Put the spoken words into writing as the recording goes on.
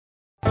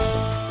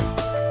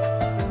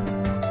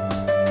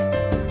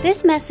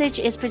This message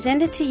is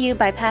presented to you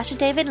by Pastor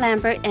David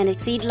Lambert and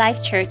Exceed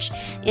Life Church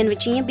in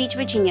Virginia Beach,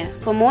 Virginia.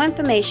 For more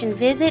information,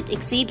 visit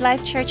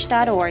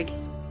exceedlifechurch.org.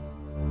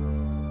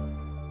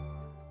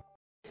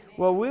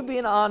 Well, we've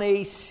been on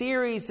a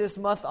series this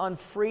month on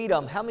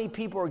freedom. How many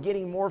people are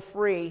getting more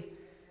free?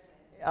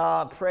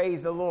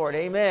 Praise the Lord.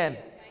 Amen.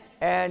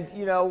 And,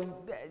 you know,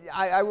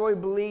 I really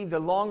believe the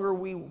longer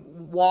we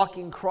walk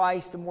in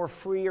Christ, the more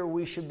freer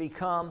we should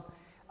become.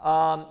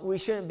 We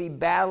shouldn't be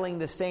battling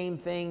the same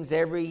things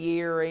every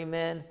year,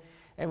 amen.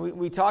 And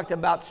we talked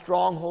about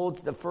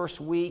strongholds the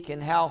first week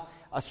and how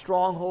a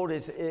stronghold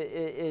is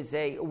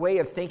a way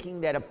of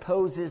thinking that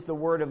opposes the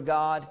Word of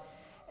God.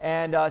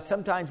 And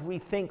sometimes we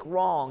think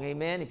wrong,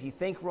 amen. If you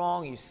think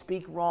wrong, you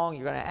speak wrong,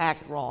 you're going to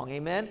act wrong,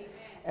 amen.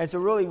 And so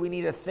really we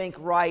need to think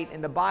right,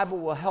 and the Bible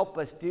will help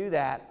us do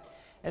that.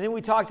 And then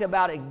we talked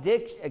about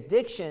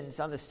addictions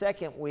on the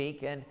second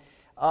week, and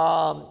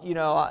you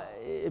know,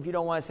 if you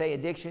don't want to say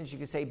addictions, you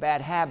can say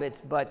bad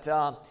habits, but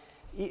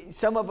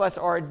some of us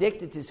are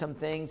addicted to some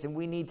things, and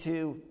we need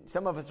to,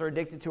 some of us are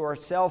addicted to our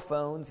cell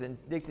phones and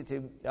addicted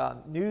to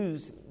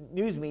news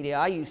media.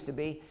 I used to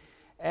be.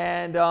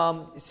 And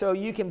so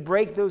you can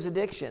break those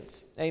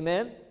addictions.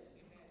 Amen?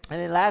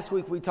 And then last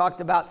week we talked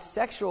about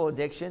sexual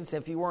addictions.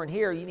 If you weren't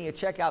here, you need to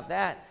check out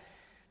that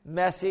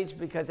message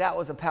because that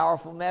was a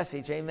powerful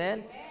message.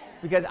 Amen?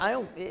 Because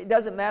it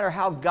doesn't matter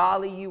how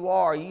godly you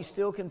are, you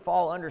still can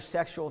fall under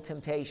sexual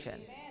temptation.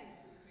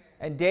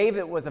 And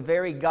David was a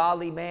very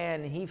godly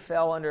man, and he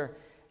fell under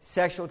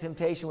sexual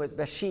temptation with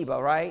Bathsheba,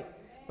 right?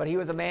 But he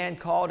was a man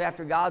called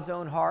after God's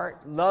own heart,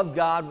 loved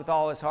God with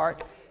all his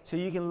heart. So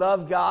you can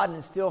love God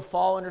and still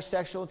fall under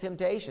sexual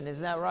temptation.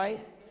 Isn't that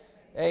right?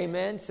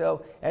 Amen.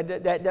 So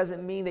that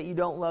doesn't mean that you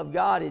don't love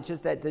God. It's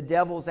just that the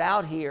devil's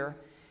out here,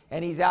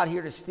 and he's out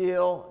here to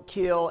steal,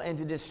 kill, and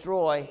to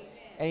destroy.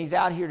 And he's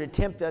out here to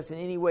tempt us in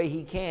any way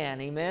he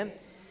can. Amen?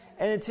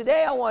 And then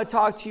today I want to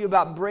talk to you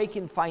about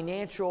breaking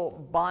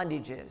financial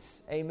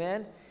bondages.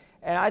 Amen?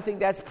 And I think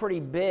that's pretty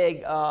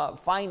big,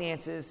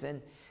 finances.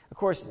 And, of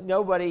course,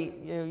 nobody,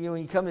 you know,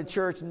 when you come to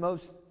church,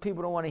 most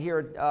people don't want to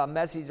hear a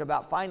message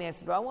about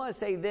finances. But I want to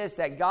say this,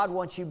 that God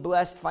wants you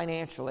blessed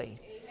financially.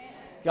 Amen.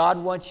 God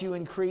wants you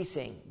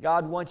increasing.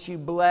 God wants you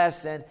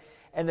blessed.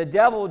 And the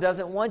devil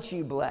doesn't want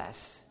you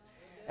blessed.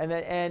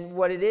 And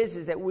what it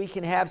is that we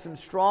can have some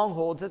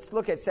strongholds. Let's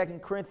look at 2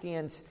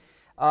 Corinthians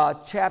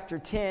chapter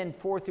 10,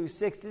 4 through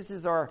 6. This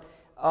is our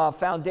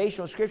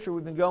foundational scripture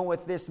we've been going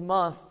with this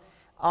month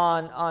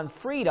on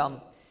freedom.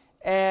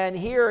 And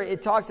here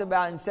it talks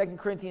about in 2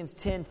 Corinthians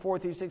 10, 4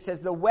 through 6, says,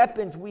 the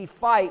weapons we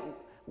fight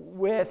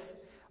with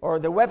are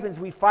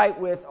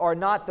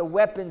not the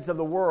weapons of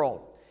the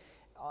world.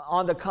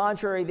 On the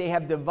contrary, they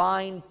have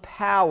divine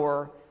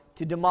power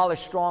to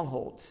demolish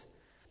strongholds.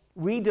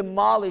 We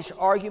demolish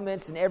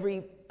arguments and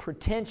every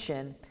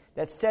pretension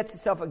that sets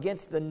itself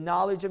against the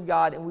knowledge of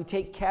God, and we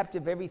take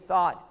captive every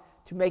thought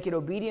to make it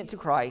obedient to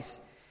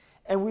Christ,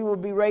 and we will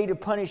be ready to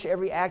punish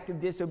every act of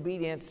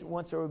disobedience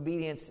once our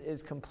obedience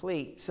is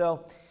complete.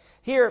 So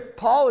here,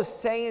 Paul is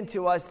saying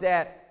to us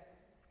that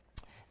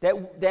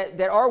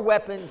our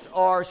weapons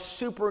are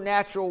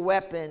supernatural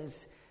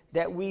weapons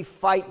that we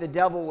fight the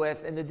devil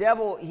with. And the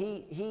devil,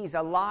 he's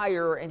a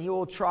liar, and he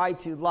will try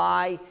to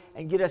lie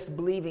and get us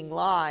believing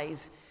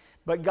lies.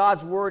 But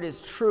God's word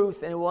is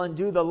truth, and it will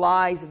undo the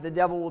lies that the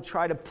devil will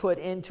try to put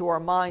into our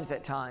minds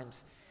at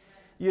times.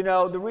 You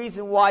know, the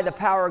reason why the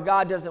power of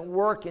God doesn't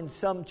work in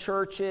some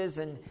churches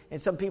and in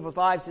some people's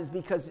lives is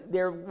because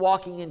they're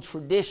walking in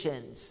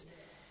traditions.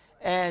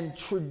 And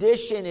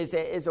tradition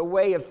is a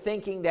way of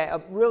thinking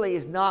that really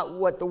is not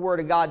what the Word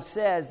of God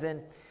says.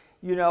 And,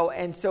 you know,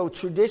 and so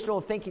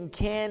traditional thinking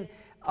can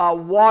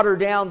water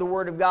down the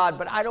Word of God,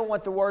 but I don't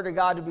want the Word of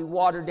God to be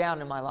watered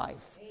down in my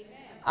life.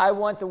 I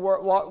want the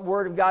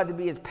Word of God to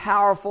be as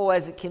powerful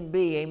as it can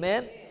be.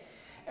 Amen?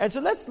 And so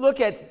let's look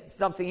at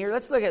something here.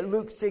 Let's look at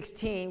Luke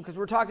 16, because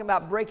we're talking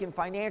about breaking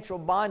financial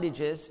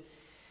bondages.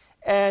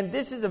 And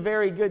this is a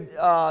very good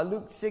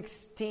Luke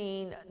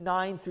 16,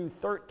 9 through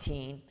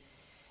 13.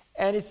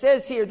 And it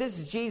says here, this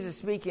is Jesus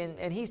speaking,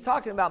 and he's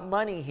talking about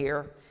money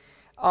here.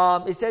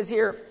 It says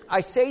here,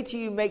 I say to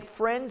you, make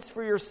friends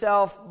for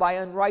yourself by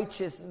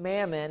unrighteous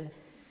mammon,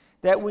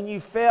 that when you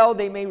fail,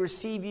 they may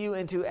receive you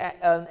into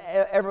an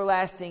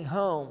everlasting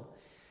home.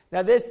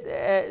 Now this,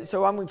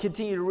 so I'm going to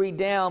continue to read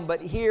down,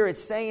 but here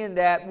it's saying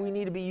that we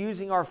need to be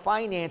using our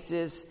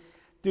finances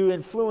to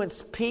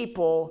influence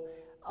people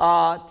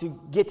to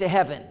get to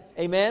heaven.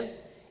 Amen?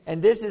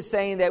 And this is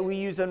saying that we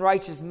use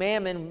unrighteous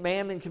mammon.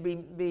 Mammon could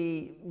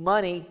be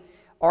money,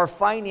 our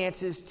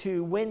finances,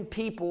 to win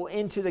people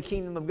into the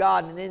kingdom of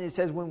God. And then it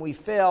says when we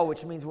fail,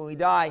 which means when we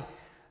die,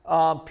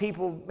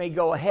 people may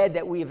go ahead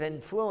that we have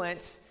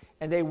influenced,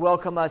 and they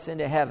welcome us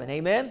into heaven.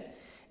 Amen?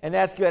 And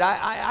that's good.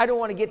 I don't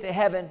want to get to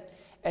heaven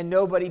and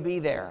nobody be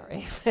there.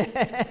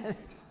 Amen?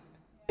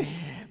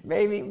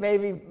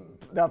 maybe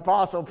the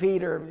Apostle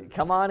Peter,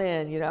 come on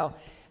in, you know.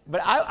 But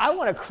I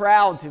want a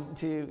crowd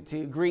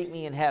to greet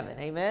me in heaven.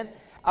 Amen?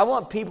 I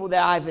want people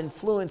that I've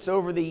influenced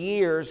over the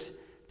years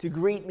to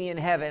greet me in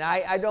heaven.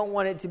 I don't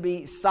want it to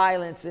be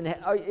silence.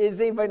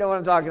 Does anybody know what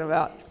I'm talking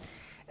about?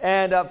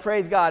 And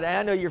praise God. And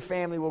I know your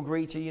family will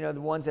greet you,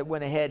 the ones that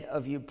went ahead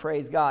of you.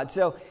 Praise God.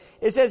 So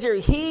it says here,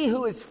 he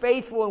who is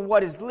faithful in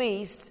what is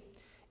least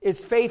is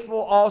faithful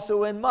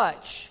also in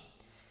much.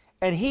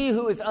 And he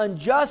who is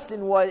unjust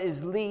in what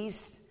is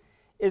least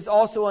is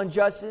also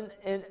unjust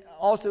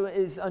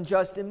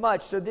in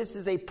much. So this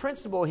is a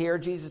principle here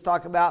Jesus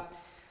talking about.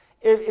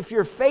 If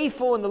you're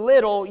faithful in the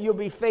little, you'll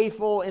be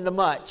faithful in the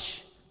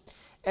much.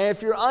 And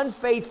if you're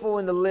unfaithful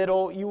in the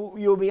little,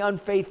 you'll be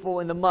unfaithful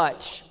in the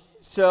much.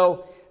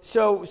 So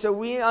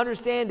we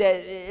understand that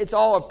it's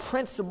all a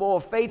principle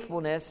of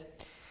faithfulness.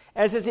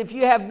 And it says, if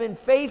you have been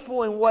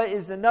faithful in what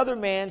is another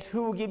man's,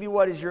 who will give you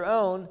what is your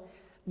own?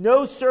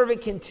 No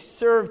servant can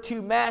serve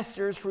two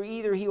masters, for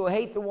either he will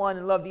hate the one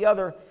and love the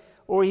other,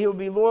 or he will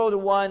be loyal to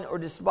one or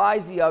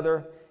despise the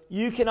other.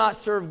 You cannot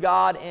serve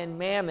God and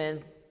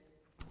mammon.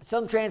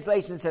 Some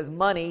translations says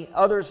money,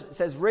 others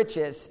says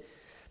riches.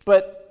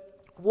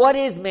 But what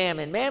is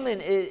mammon?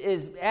 Mammon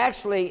is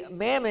actually,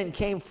 mammon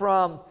came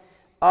from,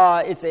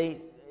 it's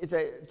a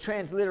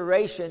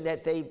transliteration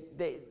that the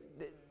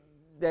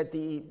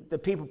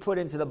people put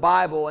into the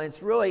Bible, and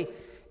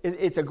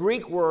it's a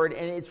Greek word,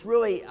 and it's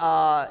really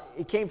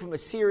it came from a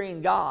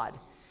Syrian god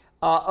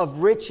of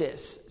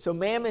riches. So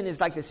mammon is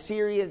like the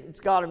Syrian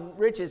god of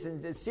riches,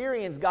 and the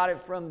Syrians got it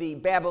from the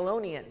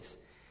Babylonians.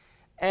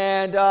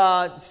 And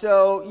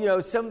so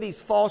some of these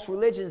false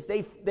religions,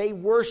 they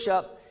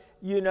worship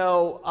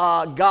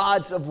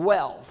gods of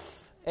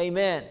wealth.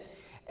 Amen.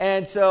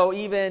 And so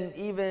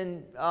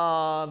even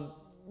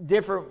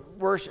different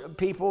worship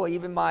people,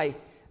 even my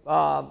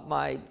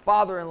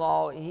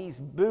father-in-law, he's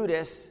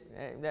Buddhist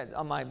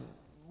on my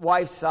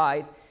wife's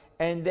side,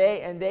 and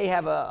they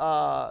have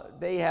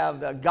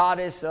the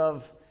goddess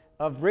of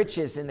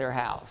riches in their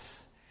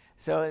house.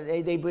 So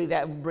they believe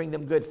that will bring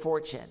them good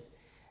fortune.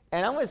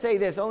 And I'm going to say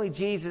this: only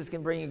Jesus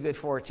can bring you good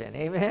fortune.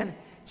 Amen.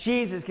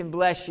 Jesus can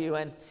bless you,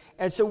 and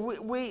so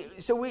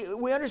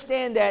we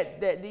understand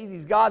that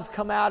these gods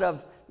come out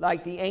of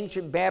like the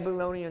ancient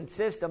Babylonian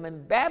system,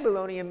 and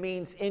Babylonian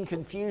means in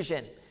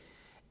confusion.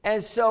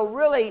 And so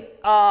really,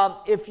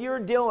 if you're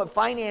dealing with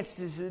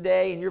finances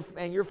today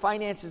and your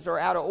finances are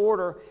out of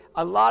order,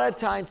 a lot of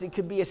times it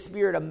could be a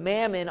spirit of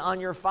mammon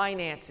on your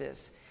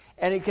finances.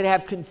 And it could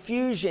have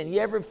confusion. You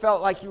ever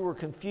felt like you were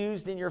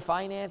confused in your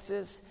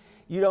finances?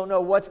 You don't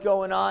know what's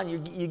going on.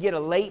 You get a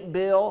late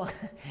bill.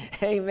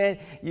 Amen.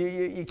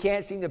 You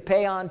can't seem to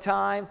pay on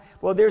time.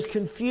 Well, there's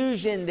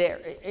confusion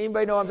there.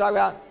 Anybody know what I'm talking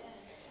about?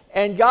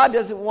 And God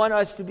doesn't want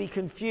us to be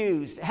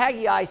confused.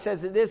 Haggai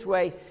says it this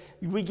way: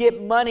 we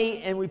get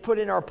money and we put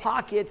it in our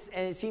pockets,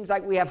 and it seems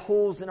like we have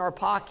holes in our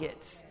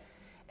pockets.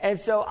 And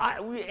so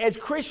as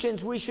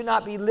Christians, we should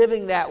not be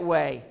living that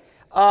way.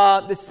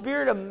 The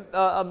spirit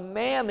of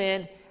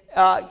mammon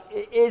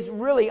is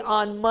really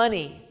on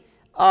money.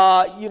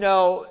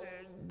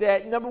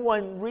 That number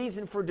one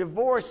reason for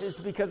divorce is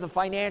because of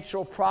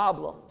financial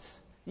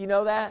problems. You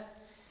know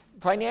that?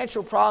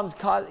 Financial problems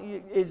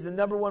is the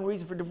number one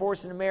reason for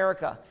divorce in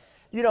America.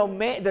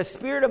 The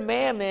spirit of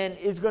mammon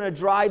is going to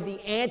drive the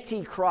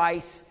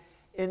Antichrist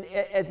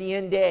at the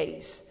end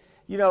days.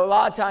 A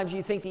lot of times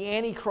you think the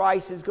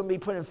Antichrist is going to be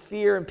putting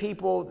fear in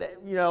people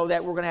that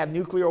we're going to have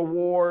nuclear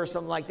war or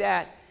something like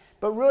that.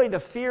 But really the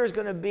fear is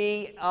going to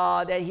be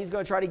that he's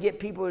going to try to get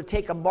people to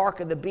take a mark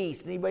of the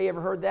beast. Anybody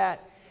ever heard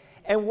that?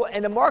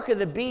 And the mark of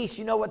the beast,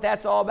 you know what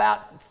that's all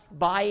about? It's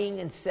buying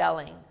and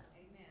selling.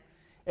 Amen.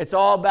 It's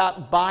all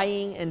about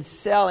buying and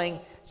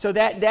selling. So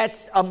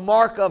that's a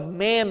mark of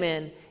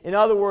mammon. In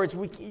other words,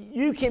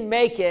 you can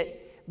make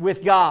it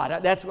with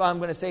God. That's what I'm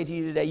going to say to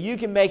you today. You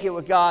can make it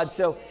with God.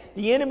 So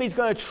the enemy's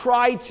going to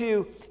try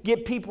to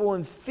get people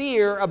in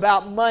fear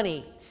about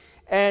money.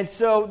 And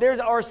so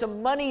there are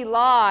some money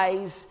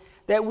lies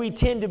that we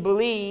tend to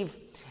believe,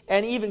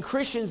 and even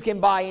Christians can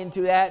buy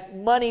into that.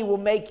 Money will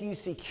make you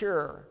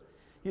secure.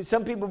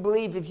 Some people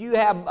believe if you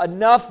have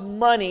enough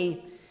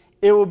money,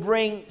 it will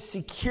bring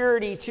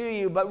security to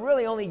you, but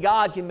really only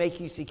God can make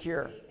you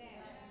secure.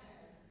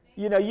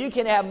 You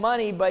can have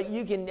money, but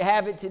you can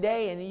have it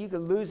today and you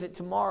can lose it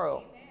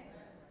tomorrow.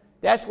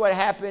 That's what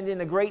happened in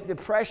the Great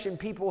Depression.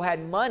 People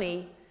had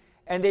money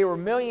and they were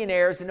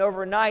millionaires, and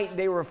overnight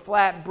they were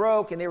flat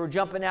broke and they were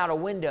jumping out of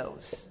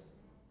windows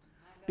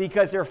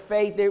because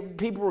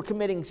people were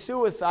committing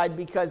suicide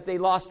because they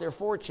lost their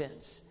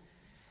fortunes.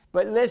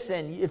 But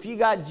listen, if you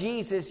got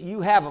Jesus, you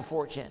have a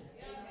fortune.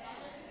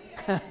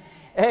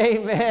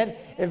 Amen.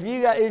 If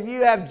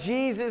you have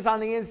Jesus on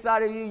the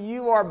inside of you,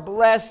 you are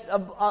blessed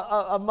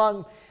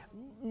among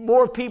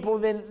more people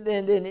than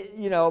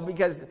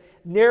because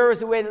narrow is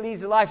the way that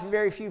leads to life, and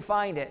very few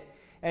find it.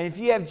 And if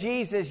you have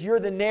Jesus,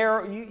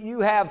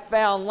 you have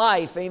found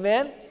life.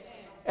 Amen.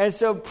 And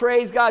so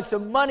praise God. So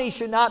money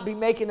should not be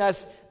making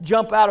us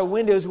jump out of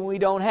windows when we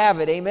don't have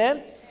it.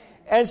 Amen.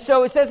 And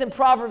so it says in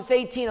Proverbs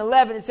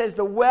 18:11, it says,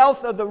 the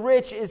wealth of the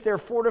rich is their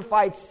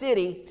fortified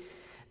city.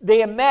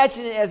 They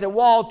imagine it as a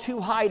wall too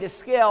high to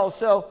scale.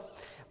 So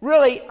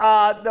really,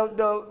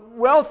 the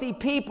wealthy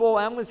people,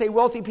 I'm going to say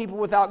wealthy people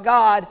without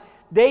God,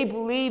 they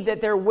believe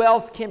that their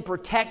wealth can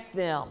protect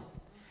them.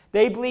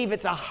 They believe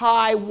it's a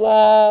high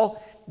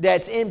wall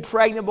that's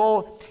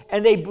impregnable,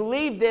 and they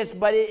believe this,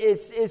 but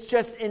it's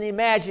just an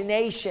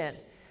imagination.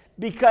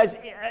 Because,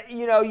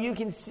 you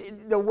can see,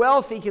 the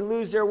wealthy can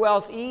lose their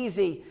wealth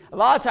easy. A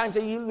lot of times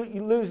you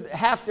lose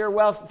half their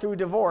wealth through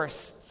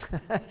divorce.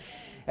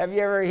 Have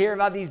you ever heard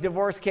about these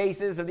divorce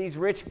cases of these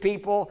rich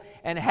people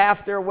and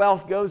half their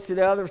wealth goes to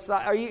the other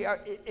side?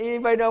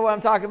 Anybody know what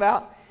I'm talking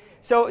about?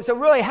 So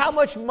really, how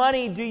much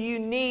money do you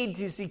need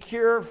to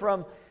secure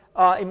from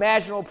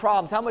imaginable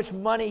problems? How much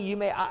money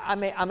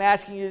I'm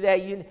asking you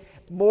today,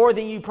 more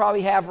than you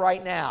probably have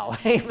right now.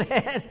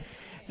 Amen.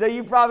 So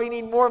you probably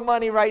need more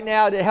money right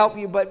now to help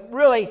you. But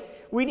really,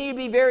 we need to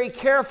be very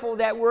careful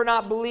that we're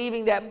not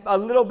believing that a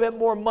little bit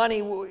more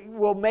money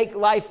will make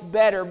life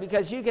better,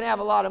 because you can have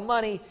a lot of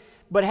money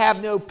but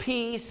have no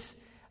peace,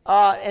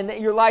 and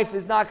that your life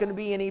is not going to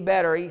be any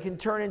better. You can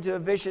turn into a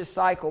vicious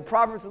cycle.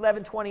 Proverbs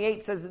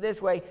 11:28 says it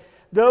this way: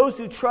 those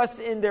who trust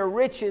in their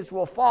riches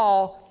will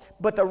fall,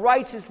 but the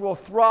righteous will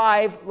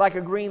thrive like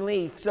a green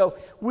leaf. So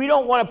we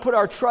don't want to put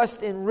our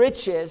trust in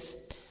riches.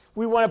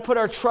 We want to put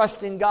our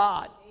trust in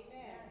God.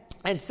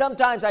 And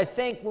sometimes I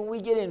think when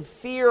we get in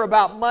fear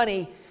about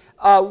money,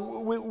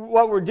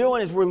 what we're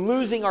doing is we're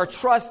losing our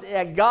trust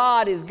that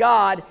God is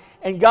God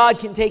and God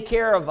can take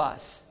care of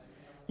us.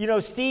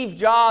 Steve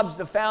Jobs,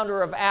 the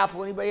founder of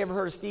Apple. Anybody ever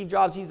heard of Steve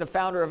Jobs? He's the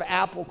founder of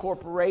Apple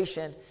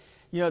Corporation.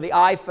 The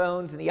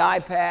iPhones and the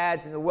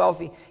iPads and the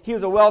wealthy. He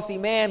was a wealthy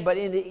man, but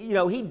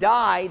he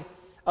died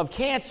of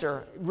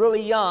cancer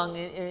really young,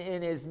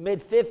 in his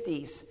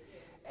mid-50s.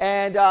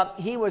 And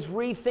he was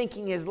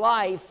rethinking his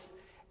life.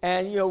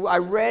 And I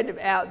read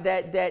about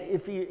that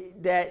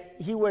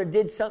he would have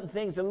did some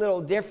things a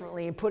little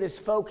differently and put his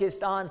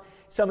focus on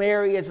some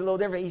areas a little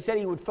different. He said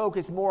he would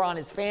focus more on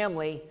his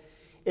family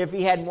if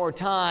he had more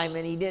time,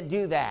 and he didn't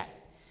do that.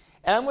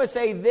 And I'm going to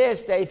say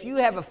this, that if you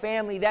have a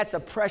family, that's a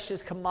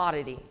precious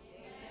commodity.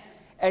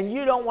 And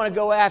you don't want to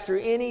go after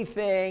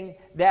anything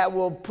that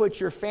will put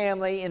your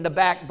family in the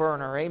back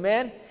burner.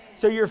 Amen?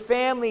 So your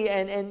family,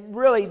 and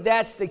really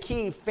that's the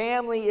key.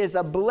 Family is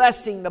a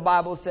blessing, the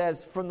Bible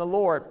says, from the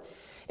Lord.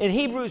 In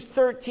Hebrews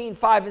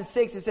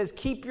 13:5-6, it says,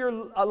 keep your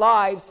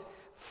lives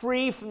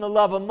free from the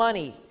love of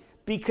money.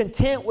 Be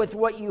content with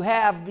what you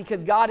have,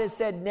 because God has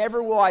said,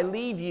 never will I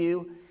leave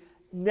you,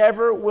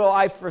 never will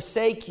I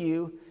forsake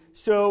you.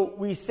 So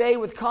we say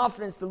with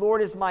confidence, the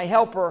Lord is my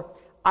helper.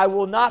 I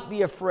will not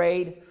be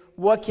afraid.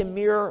 What can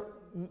mere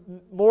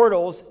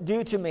mortals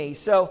do to me?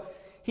 So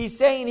he's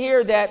saying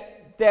here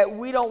that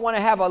we don't want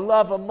to have a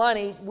love of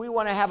money. We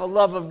want to have a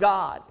love of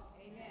God.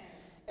 Amen.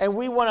 And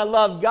we want to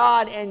love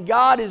God, and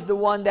God is the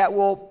one that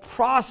will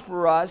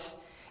prosper us.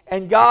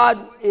 And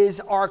God is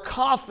our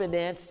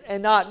confidence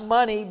and not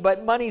money,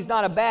 but money's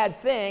not a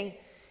bad thing.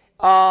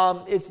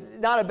 It's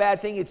not a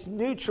bad thing. It's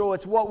neutral.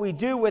 It's what we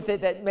do with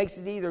it that makes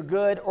it either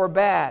good or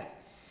bad.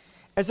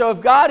 And so if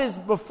God is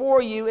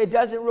before you, it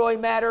doesn't really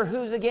matter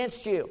who's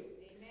against you.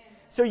 Amen.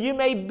 So you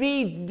may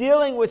be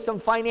dealing with some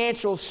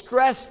financial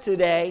stress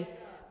today,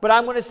 but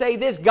I'm going to say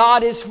this: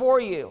 God is for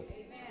you.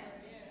 Amen.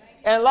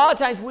 And a lot of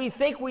times we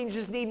think we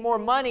just need more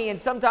money, and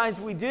sometimes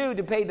we do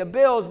to pay the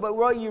bills, but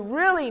what you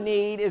really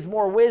need is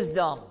more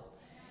wisdom.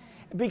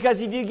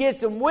 Because if you get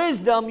some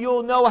wisdom,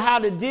 you'll know how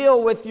to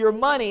deal with your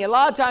money. A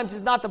lot of times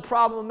it's not the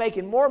problem of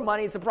making more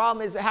money. It's the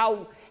problem is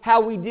how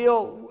we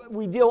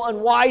deal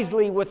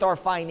unwisely with our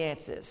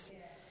finances.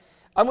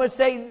 I'm going to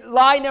say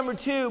lie number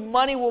 2,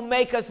 money will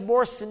make us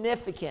more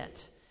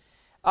significant.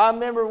 I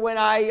remember when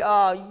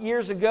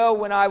years ago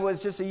when I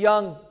was just a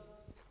young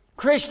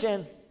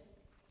Christian,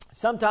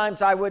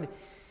 sometimes I would,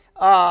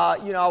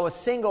 I was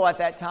single at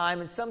that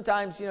time, and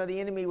sometimes, the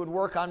enemy would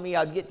work on me.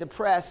 I'd get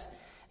depressed.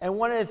 And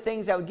one of the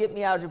things that would get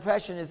me out of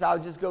depression is I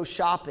would just go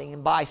shopping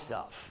and buy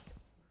stuff.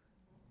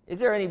 Is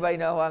there anybody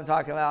know what I'm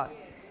talking about?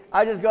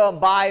 I just go and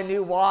buy a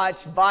new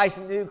watch, buy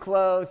some new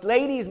clothes.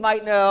 Ladies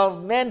might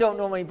know. Men don't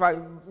normally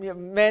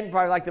men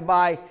probably like to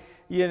buy,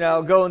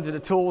 go into the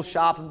tool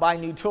shop and buy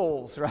new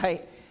tools,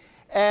 right?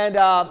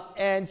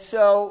 And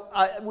so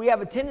we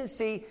have a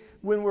tendency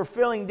when we're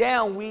feeling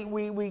down,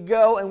 we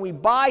go and we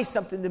buy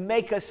something to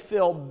make us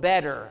feel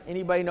better.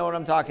 Anybody know what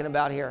I'm talking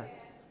about here?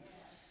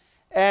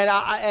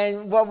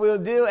 And what we'll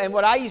do, and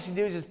what I used to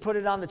do is just put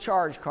it on the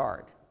charge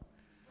card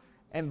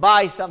and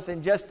buy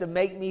something just to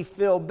make me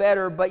feel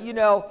better. But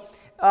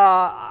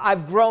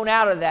I've grown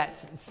out of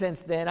that since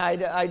then.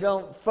 I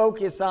don't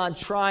focus on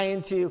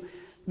trying to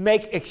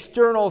make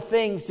external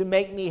things to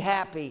make me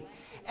happy.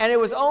 And it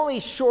was only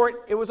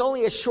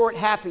a short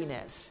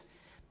happiness,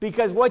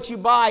 because what you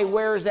buy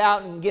wears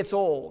out and gets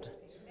old.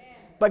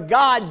 But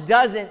God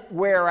doesn't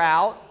wear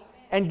out.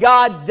 And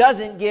God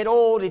doesn't get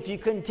old if you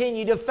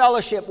continue to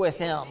fellowship with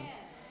Him.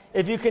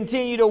 If you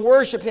continue to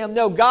worship Him.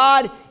 No,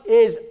 God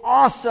is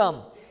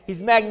awesome.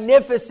 He's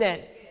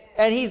magnificent.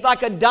 And He's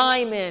like a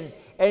diamond.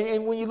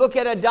 And when you look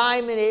at a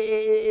diamond,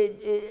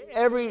 it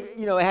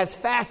has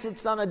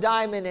facets on a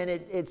diamond, and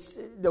it's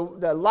the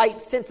light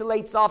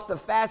scintillates off the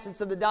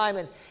facets of the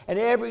diamond. And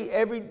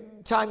every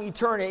time you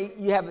turn it,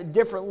 you have a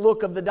different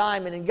look of the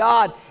diamond. And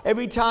God,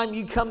 every time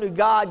you come to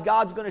God,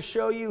 God's going to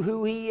show you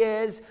who He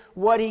is,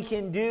 what He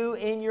can do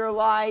in your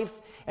life,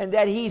 and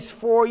that He's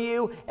for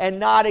you and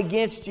not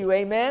against you.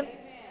 Amen?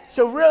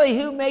 So really,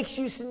 who makes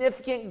you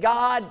significant?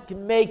 God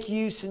can make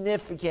you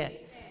significant.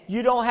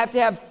 You don't have to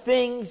have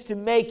things to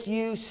make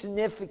you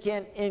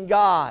significant in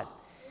God.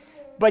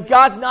 But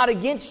God's not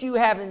against you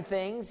having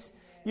things.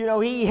 You know,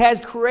 He has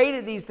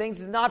created these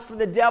things. It's not for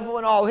the devil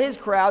and all his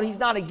crowd. He's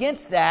not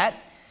against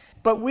that.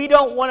 But we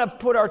don't want to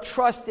put our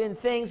trust in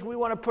things. We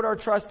want to put our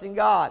trust in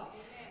God.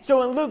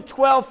 So in Luke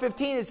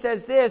 12:15 it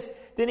says this,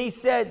 then He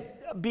said,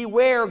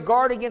 beware,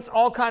 guard against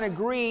all kind of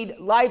greed.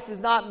 Life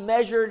is not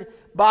measured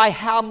by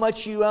how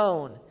much you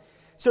own.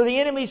 So the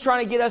enemy's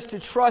trying to get us to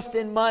trust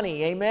in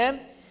money.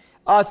 Amen?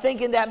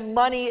 Thinking that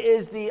money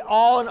is the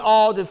all in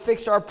all to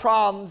fix our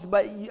problems.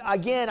 But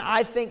again,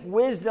 I think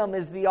wisdom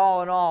is the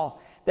all in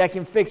all that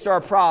can fix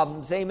our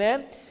problems.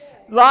 Amen?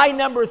 Lie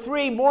number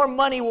 3, more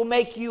money will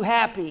make you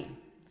happy.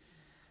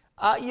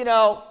 When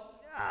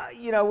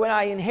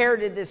I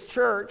inherited this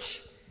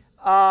church,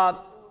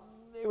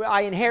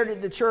 I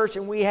inherited the church,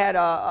 and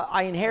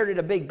I inherited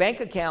a big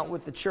bank account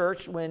with the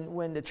church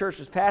when the church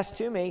was passed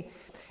to me,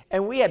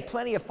 and we had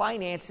plenty of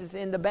finances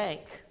in the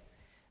bank.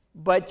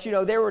 But,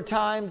 there were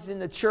times in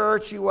the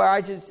church where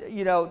I just,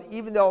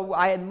 even though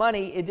I had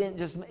money, it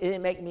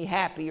didn't make me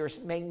happy or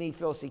make me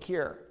feel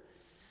secure.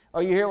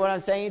 Oh, you hear what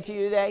I'm saying to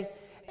you today?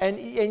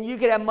 And you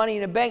could have money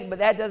in the bank, but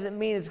that doesn't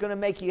mean it's going to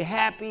make you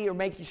happy or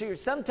make you secure.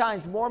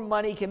 Sometimes more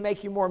money can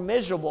make you more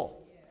miserable.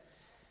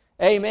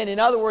 Amen. In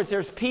other words,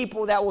 there's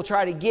people that will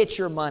try to get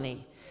your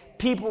money.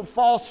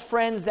 False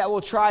friends that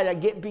will try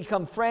to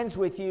become friends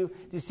with you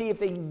to see if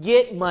they can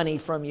get money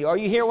from you. Are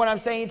you hearing what I'm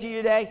saying to you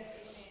today?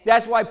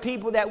 That's why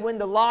people that win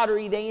the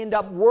lottery, they end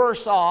up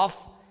worse off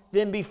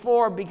than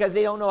before because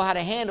they don't know how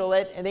to handle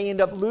it, and they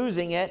end up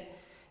losing it.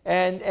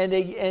 And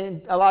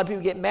a lot of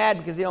people get mad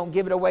because they don't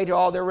give it away to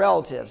all their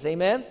relatives.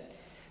 Amen?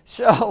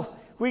 So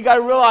we got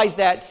to realize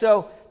that.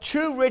 So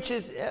true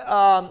riches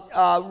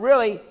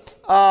really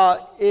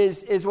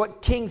is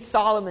what King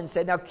Solomon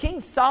said. Now,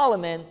 King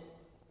Solomon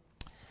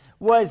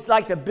was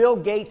like the Bill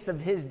Gates of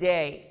his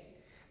day.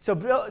 So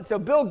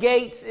Bill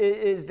Gates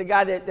is the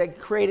guy that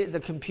created the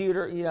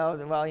computer.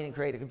 Well, he didn't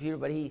create a computer,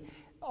 but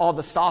all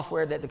the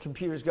software that the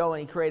computers go in,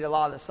 he created a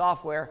lot of the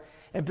software.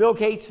 And Bill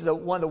Gates is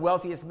one of the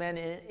wealthiest men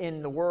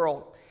in the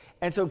world.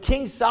 And so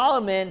King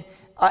Solomon,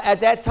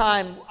 at that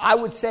time, I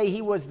would say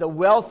he was the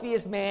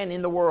wealthiest man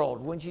in the world.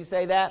 Wouldn't you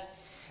say that?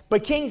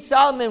 But King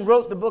Solomon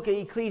wrote the book of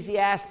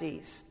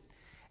Ecclesiastes.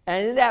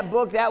 And in that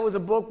book, that was a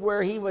book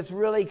where he was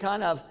really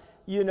kind of,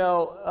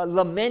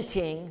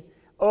 lamenting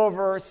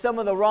over some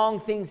of the wrong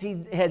things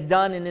he had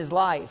done in his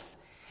life.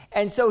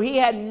 And so he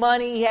had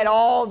money, he had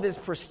all this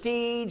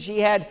prestige, he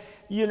had,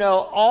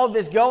 all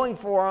this going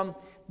for him,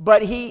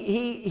 but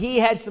he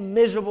had some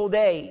miserable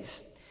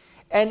days.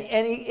 And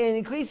in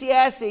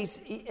Ecclesiastes,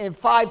 in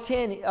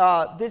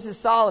 5:10, this is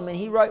Solomon,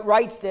 he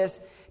writes this,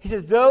 he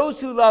says, those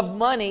who love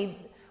money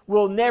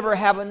will never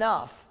have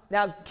enough.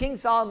 Now, King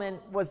Solomon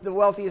was the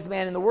wealthiest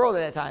man in the world at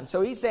that time.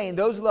 So he's saying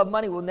those who love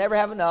money will never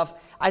have enough.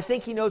 I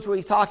think he knows what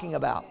he's talking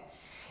about.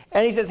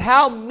 And he says,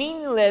 how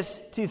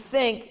meaningless to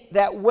think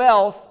that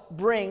wealth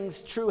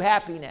brings true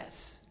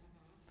happiness.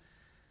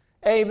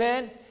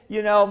 Amen.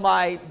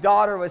 My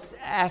daughter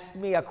asked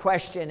me a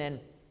question, and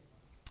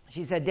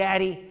she said,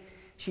 Daddy,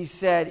 she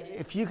said,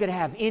 if you could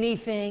have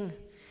anything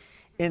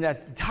in the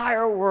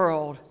entire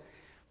world,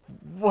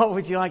 what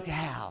would you like to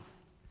have?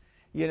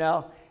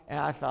 And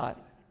I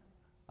thought,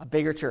 a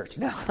bigger church.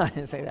 No, I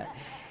didn't say that.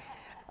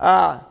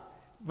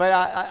 But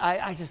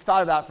I just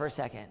thought about it for a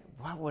second.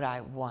 What would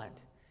I want?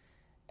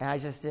 And I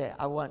just said,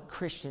 I want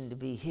Christian to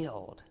be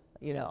healed,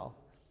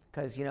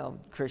 because,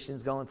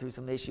 Christian's going through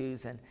some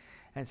issues.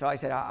 And so I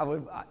said, I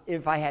would,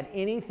 if I had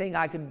anything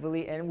I could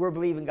believe, and we're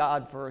believing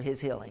God for his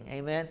healing.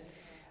 Amen.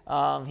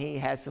 He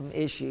has some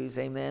issues.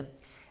 Amen.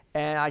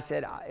 And I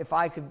said, if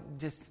I could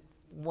just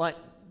want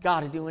God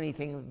to do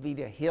anything, it would be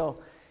to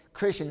heal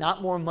Christian,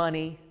 not more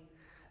money,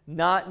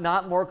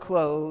 not more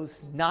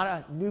clothes, not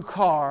a new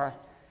car,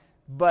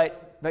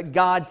 but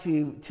God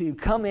to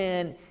come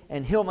in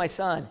and heal my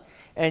son.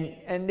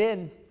 And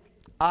then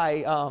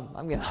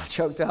I'm getting all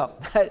choked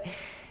up.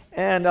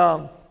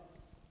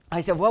 I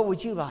said, what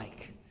would you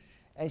like?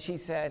 And she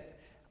said,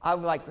 I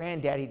would like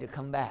Granddaddy to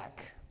come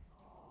back.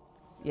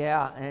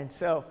 Yeah, and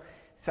so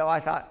I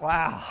thought,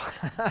 wow,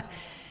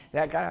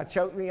 that kind of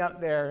choked me up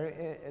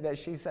there that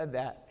she said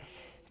that.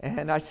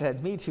 And I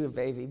said, me too,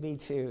 baby, me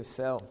too.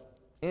 So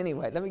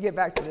anyway, let me get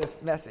back to this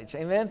message.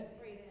 Amen?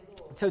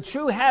 So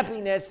true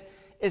happiness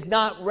is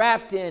not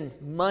wrapped in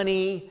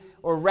money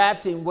or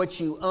wrapped in what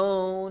you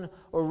own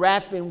or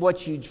wrapped in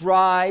what you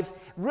drive.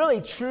 Really,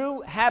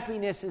 true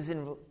happiness is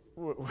in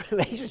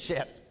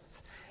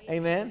relationships.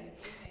 Amen?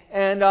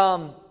 And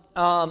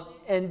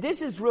and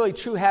this is really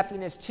true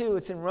happiness too.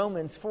 It's in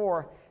Romans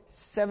 4,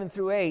 7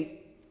 through 8.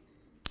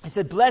 It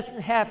said, blessed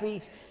and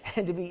happy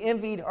and to be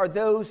envied are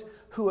those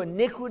whose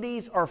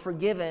iniquities are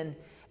forgiven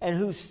and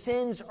whose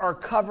sins are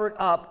covered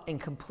up and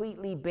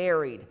completely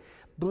buried.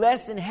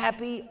 Blessed and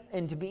happy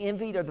and to be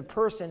envied are the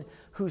person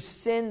whose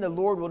sin the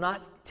Lord will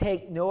not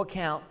take no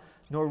account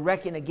nor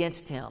reckon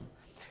against him.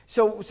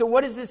 So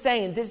what is this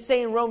saying? This is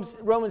saying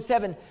Romans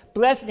 7,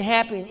 blessed and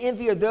happy and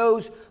envy are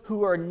those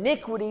whose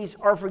iniquities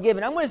are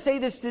forgiven. I'm going to say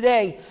this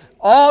today.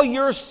 All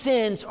your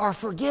sins are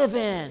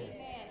forgiven.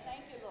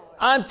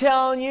 I'm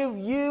telling you,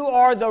 you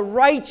are the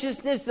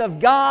righteousness of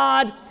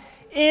God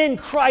in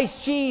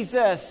Christ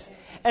Jesus.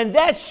 And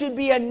that should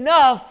be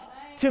enough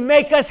to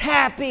make us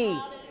happy.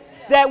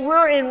 That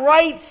we're in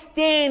right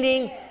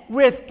standing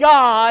with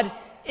God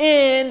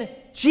in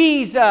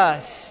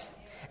Jesus.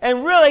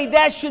 And really,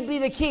 that should be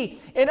the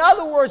key. In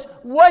other words,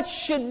 what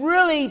should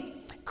really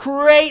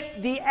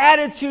create the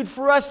attitude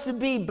for us to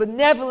be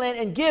benevolent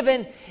and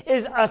given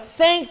is a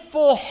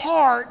thankful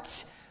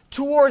heart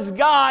towards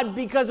God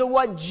because of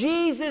what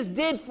Jesus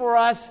did for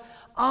us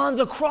on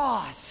the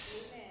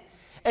cross.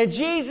 And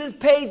Jesus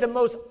paid the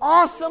most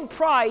awesome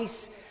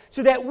price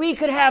so that we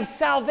could have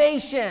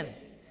salvation.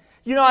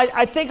 You know,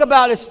 I think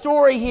about a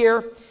story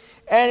here,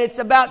 and it's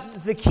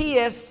about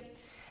Zacchaeus.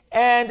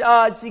 And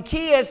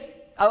Zacchaeus,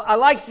 I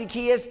like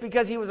Zacchaeus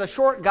because he was a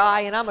short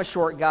guy, and I'm a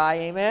short guy,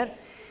 amen?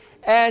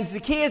 And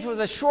Zacchaeus was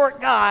a short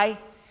guy,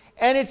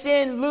 and it's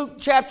in Luke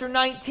chapter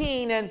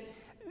 19, and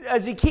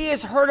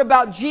Zacchaeus heard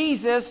about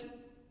Jesus,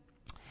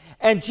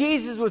 and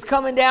Jesus was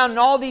coming down, and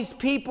all these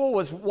people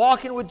was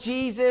walking with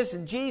Jesus,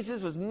 and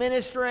Jesus was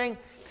ministering,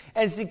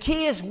 and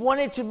Zacchaeus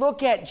wanted to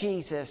look at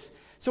Jesus.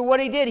 So what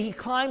he did, he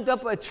climbed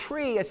up a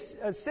tree,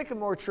 a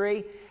sycamore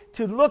tree,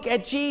 to look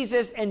at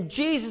Jesus, and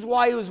Jesus,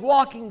 while he was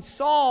walking,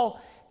 saw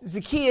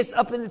Zacchaeus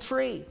up in the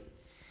tree.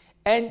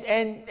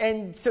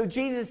 And so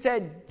Jesus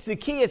said,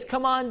 Zacchaeus,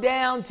 come on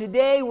down.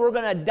 Today we're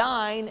going to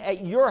dine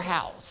at your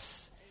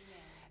house.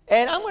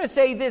 And I'm going to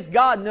say this,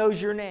 God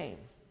knows your name.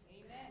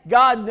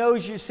 God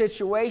knows your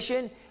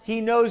situation.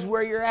 He knows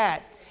where you're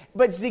at.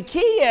 But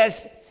Zacchaeus,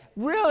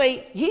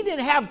 really, he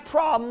didn't have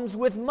problems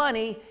with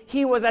money.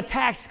 He was a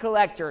tax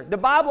collector. The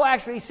Bible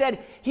actually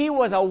said he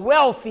was a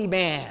wealthy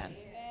man.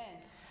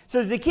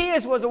 So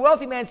Zacchaeus was a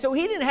wealthy man, so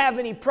he didn't have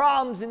any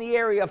problems in the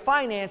area of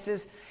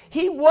finances.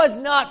 He was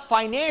not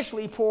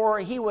financially poor,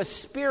 he was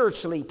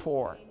spiritually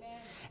poor. Amen.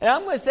 And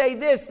I'm going to say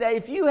this, that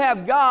if you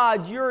have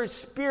God, you're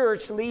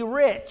spiritually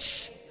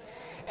rich.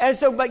 And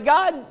so,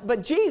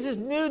 but Jesus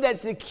knew that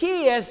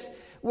Zacchaeus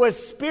was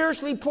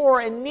spiritually poor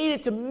and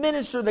needed to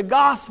minister the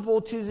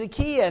gospel to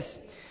Zacchaeus.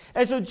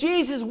 And so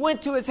Jesus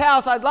went to his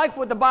house. I like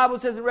what the Bible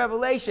says in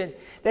Revelation,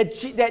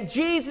 that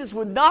Jesus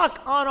would knock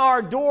on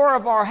our door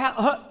of our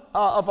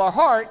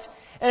heart,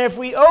 and if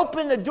we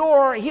open the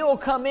door, he'll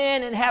come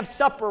in and have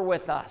supper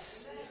with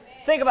us.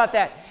 Amen. Think about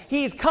that.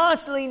 He's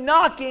constantly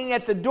knocking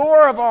at the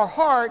door of our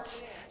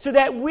hearts so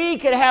that we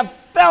could have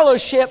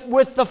fellowship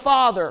with the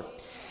Father.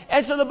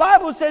 And so the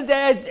Bible says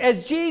that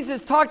as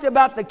Jesus talked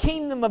about the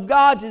kingdom of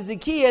God to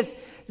Zacchaeus,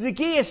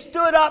 Zacchaeus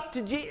stood up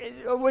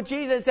with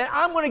Jesus and said,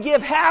 I'm going to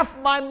give half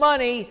my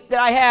money that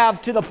I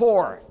have to the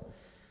poor.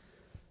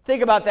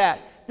 Think about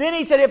that. Then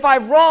he said, if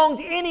I've wronged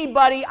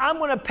anybody, I'm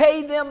going to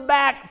pay them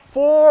back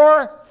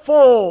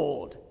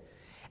fourfold.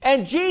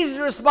 And Jesus'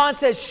 response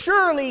says,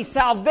 surely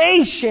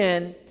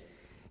salvation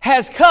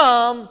has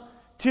come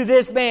to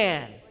this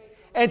man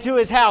and to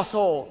his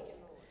household.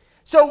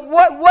 So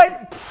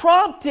what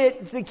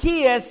prompted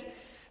Zacchaeus,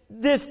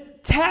 this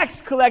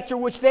tax collector,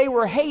 which they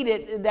were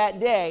hated in that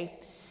day,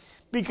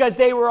 because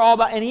they were all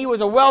about, and he was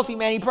a wealthy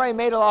man. He probably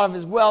made a lot of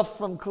his wealth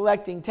from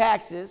collecting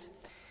taxes.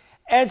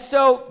 And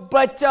so,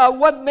 but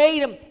what made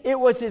him, it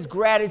was his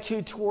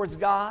gratitude towards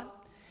God.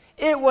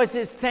 It was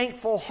his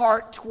thankful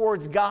heart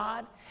towards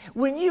God.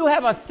 When you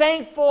have a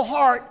thankful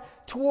heart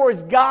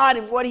towards God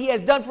and what he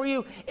has done for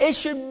you, it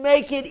should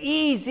make it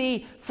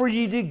easy for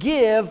you to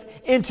give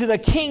into the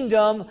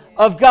kingdom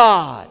of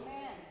God.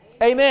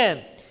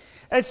 Amen.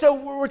 And so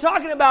we're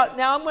talking about,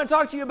 now I'm going to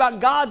talk to you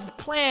about God's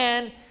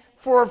plan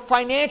for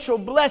financial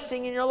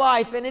blessing in your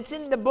life. And it's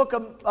in the book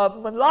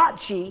of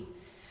Malachi.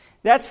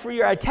 That's for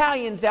your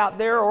Italians out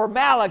there, or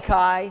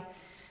Malachi.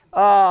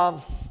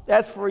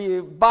 That's for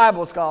you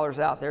Bible scholars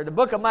out there. The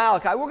book of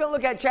Malachi. We're going to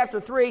look at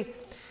chapter 3.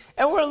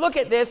 And we're going to look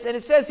at this. And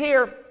it says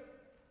here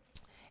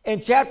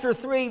in chapter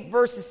 3,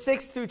 verses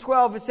 6 through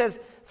 12, it says,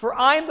 for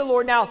I am the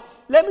Lord. Now,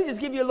 let me just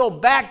give you a little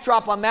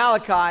backdrop on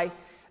Malachi.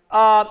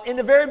 In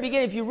the very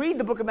beginning, if you read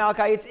the book of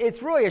Malachi,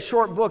 it's really a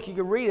short book. You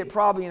can read it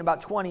probably in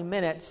about 20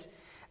 minutes.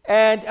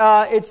 And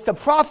it's the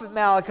prophet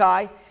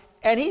Malachi.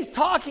 And he's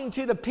talking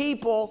to the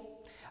people.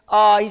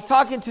 He's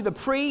talking to the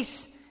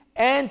priests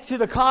and to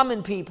the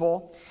common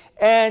people.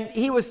 And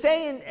he was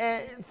saying,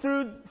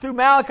 through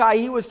Malachi,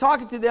 he was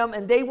talking to them,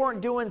 and they weren't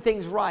doing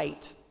things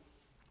right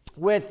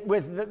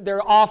with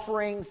their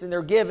offerings and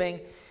their giving.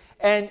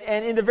 And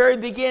in the very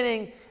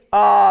beginning,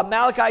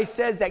 Malachi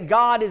says that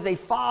God is a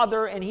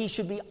father, and he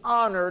should be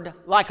honored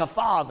like a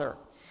father.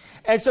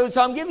 And so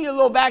I'm giving you a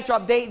little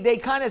backdrop. They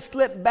kind of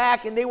slipped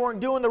back, and they weren't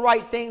doing the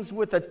right things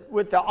with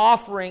the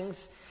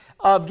offerings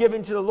of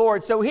giving to the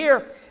Lord. So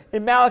here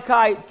in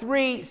Malachi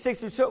 3, 6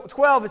 through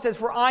 12, it says,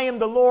 "For I am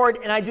the Lord,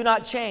 and I do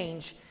not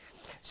change."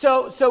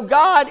 So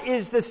God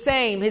is the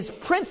same. His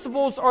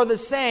principles are the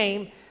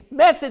same.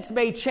 Methods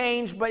may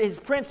change, but his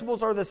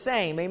principles are the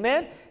same.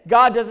 Amen?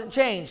 God doesn't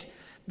change.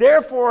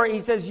 Therefore, he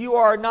says, "You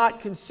are not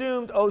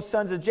consumed, O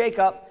sons of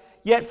Jacob.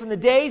 Yet from the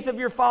days of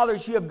your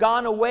fathers you have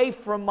gone away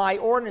from my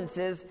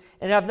ordinances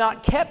and have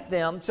not kept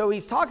them." So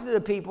he's talking to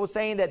the people,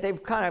 saying that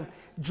they've kind of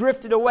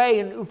drifted away.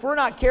 And if we're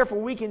not careful,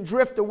 we can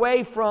drift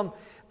away from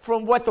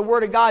what the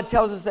Word of God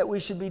tells us that we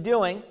should be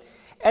doing.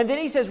 And then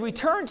he says,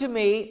 "Return to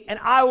me, and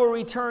I will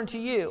return to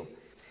you."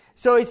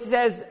 So he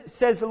says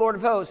the Lord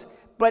of hosts,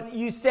 "But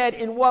you said,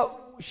 in what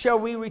shall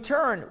we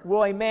return?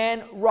 Will a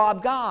man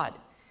rob God?"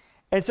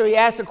 And so he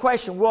asks a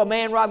question, will a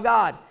man rob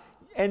God?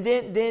 And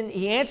then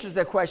he answers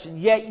that question,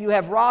 "Yet you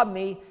have robbed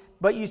me,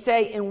 but you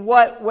say, in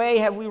what way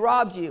have we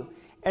robbed you?"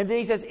 And then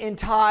he says, "In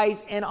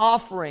tithes and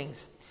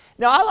offerings."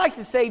 Now I like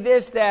to say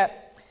this,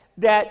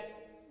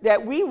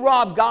 that we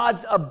rob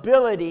God's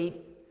ability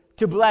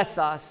to bless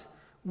us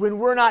when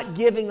we're not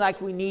giving like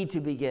we need to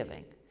be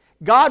giving.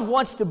 God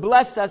wants to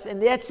bless us,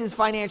 and that's his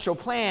financial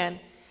plan.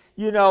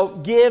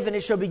 Give and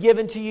it shall be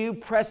given to you,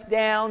 pressed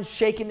down,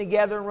 shaken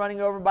together, and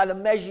running over. By the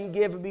measure you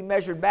give, it will be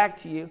measured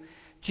back to you.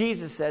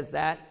 Jesus says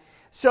that.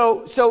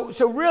 So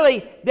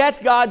really, that's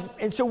God's,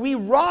 and so we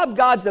rob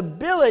God's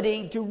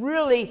ability to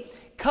really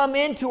come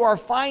into our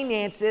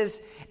finances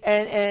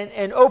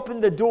and open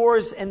the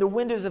doors and the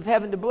windows of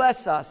heaven to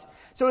bless us.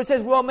 So it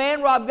says, "Well,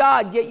 man robbed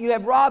God, yet you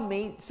have robbed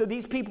me." So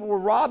these people were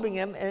robbing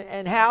him,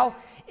 and how?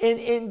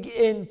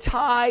 In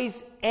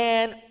tithes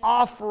and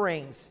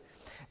offerings.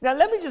 Now,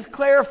 let me just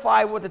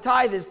clarify what the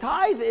tithe is.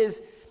 Tithe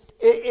is,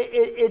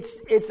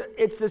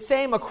 it's the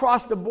same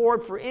across the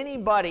board for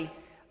anybody.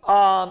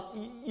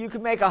 You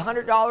can make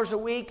 $100 a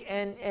week,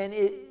 and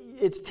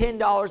it's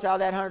 $10 out of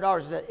that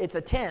 $100. It's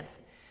a tenth.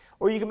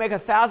 Or you can make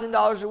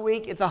 $1,000 a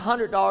week. It's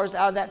 $100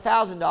 out of that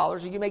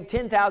 $1,000. You can make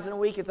 $10,000 a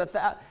week. It's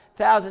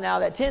 $1,000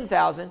 out of that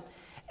 $10,000.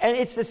 And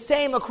it's the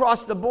same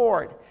across the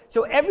board.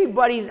 So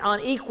everybody's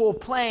on equal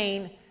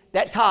plane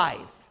that tithe.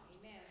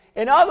 Amen.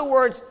 In other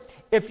words,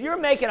 if you're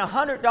making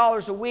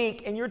 $100 a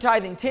week and you're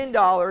tithing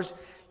 $10,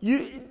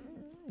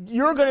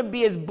 you're going to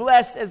be as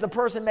blessed as the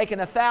person making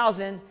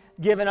 $1,000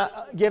 given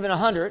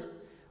 $100,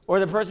 or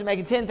the person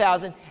making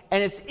 $10,000,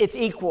 and it's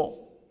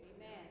equal.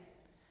 Amen.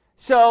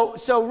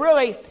 So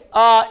really,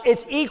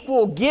 it's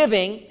equal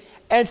giving.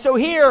 And so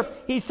here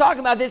he's talking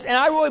about this, and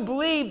I really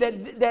believe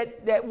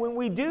that when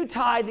we do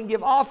tithe and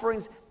give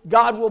offerings,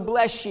 God will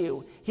bless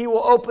you. He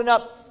will open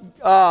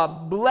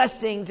up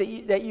blessings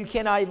that you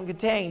cannot even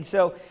contain.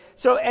 So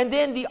and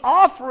then the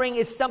offering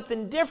is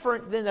something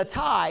different than the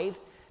tithe.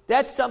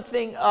 That's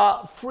something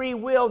free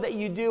will that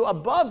you do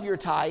above your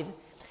tithe,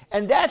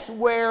 and that's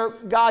where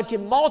God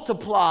can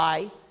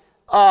multiply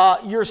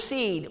your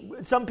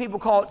seed. Some people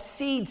call it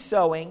seed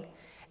sowing,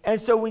 and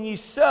so when you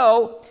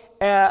sow,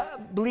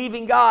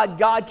 believing God,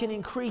 God can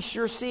increase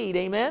your seed.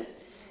 Amen.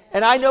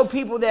 And I know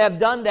people that have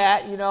done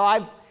that.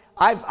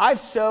 I've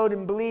sowed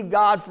and believed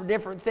God for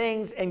different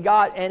things, and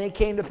it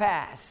came to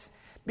pass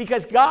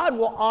because God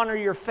will honor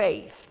your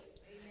faith.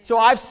 So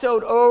I've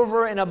sowed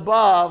over and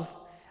above.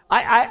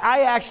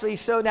 I actually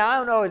sowed. Now I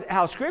don't know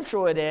how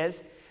scriptural it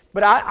is,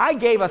 but I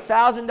gave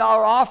 $1,000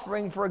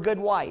 offering for a good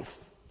wife.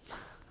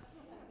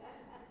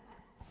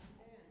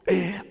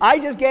 I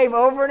just gave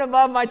over and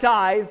above my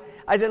tithe.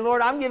 I said,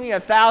 "Lord, I'm giving you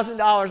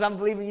 $1,000. I'm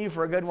believing you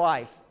for a good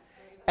wife."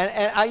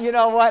 And you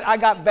know what? I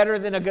got better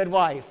than a good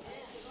wife.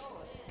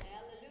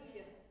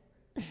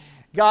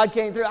 God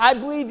came through. I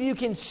believe you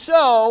can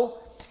sow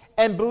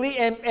and believe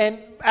and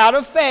out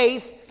of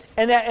faith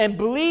and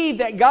believe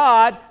that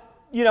God,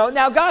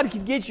 now God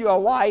can get you a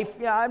wife.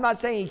 I'm not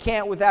saying He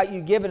can't without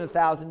you giving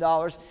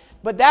 $1,000,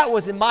 but that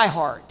was in my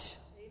heart.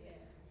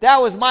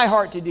 That was my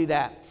heart to do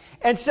that.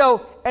 And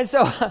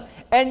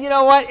you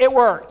know what? It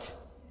worked.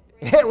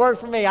 It worked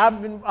for me. I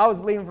was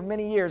believing for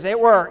many years. It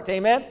worked.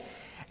 Amen.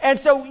 And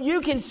so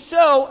you can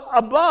sow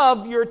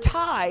above your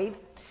tithe.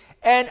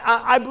 And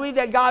I believe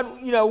that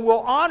God, will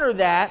honor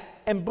that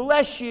and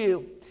bless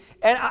you.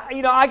 And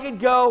I could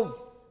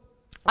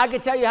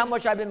tell you how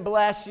much I've been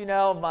blessed.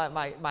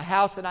 My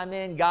house that I'm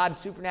in, God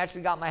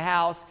supernaturally got my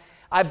house.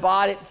 I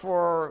bought it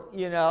for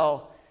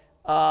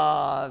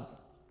a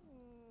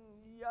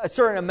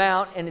certain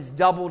amount, and it's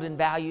doubled in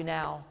value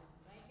now.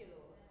 Thank you,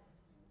 Lord.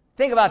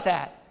 Think about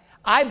that.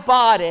 I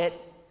bought it,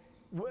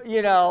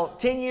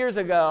 10 years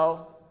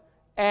ago,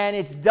 and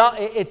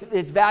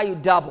it's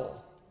valued double.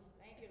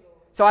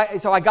 So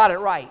I got it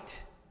right.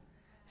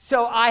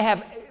 So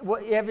have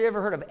you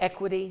ever heard of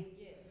equity?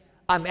 Yes.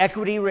 I'm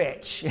equity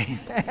rich.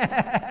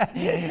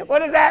 What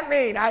does that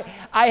mean?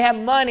 I have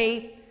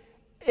money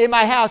in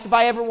my house. If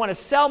I ever want to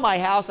sell my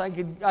house, I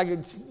could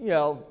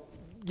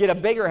get a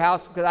bigger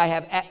house because I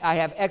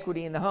have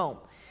equity in the home.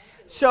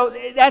 So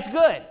that's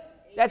good.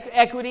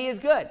 Equity is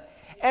good.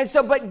 And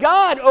so, but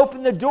God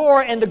opened the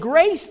door and the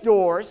grace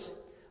doors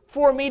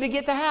for me to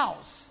get the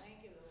house.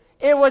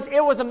 It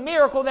was a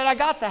miracle that I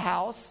got the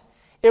house.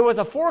 It was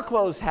a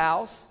foreclosed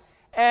house.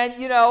 And,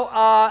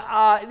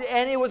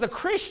 and it was a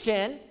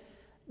Christian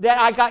that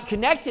I got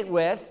connected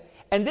with.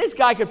 And this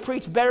guy could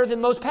preach better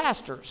than most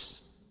pastors.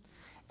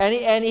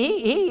 And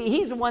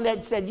he's the one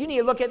that said, you need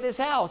to look at this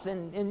house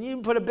and you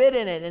can put a bid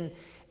in it.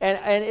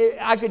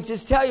 I could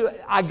just tell you,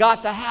 I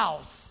got the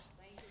house.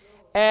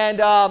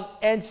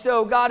 And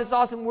so God is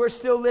awesome. We're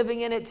still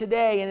living in it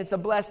today, and it's a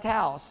blessed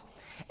house.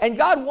 And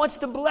God wants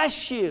to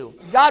bless you.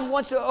 God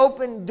wants to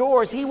open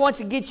doors. He wants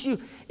to get you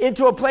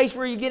into a place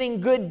where you're getting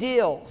good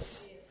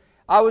deals.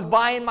 I was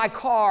buying my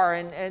car,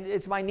 and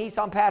it's my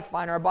Nissan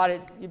Pathfinder. I bought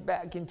it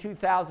back in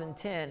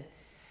 2010.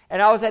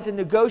 And I was at the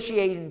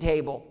negotiating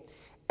table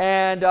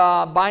and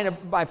buying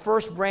my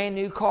first brand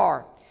new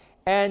car.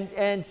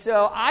 And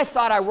so I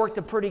thought I worked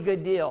a pretty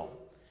good deal.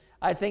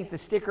 I think the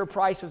sticker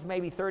price was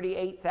maybe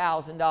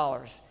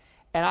 $38,000.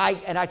 And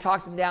I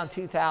talked him down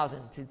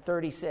 $2,000 to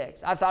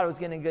 $36,000. I thought it was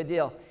getting a good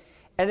deal.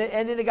 And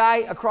then the guy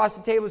across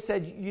the table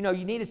said, you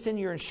need to send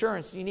your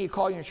insurance. You need to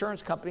call your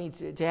insurance company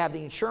to have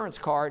the insurance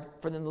card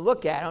for them to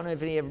look at. I don't know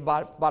if any ever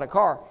bought a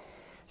car.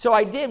 So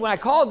I did. When I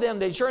called them,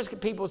 the insurance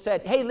people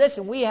said, hey,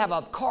 listen, we have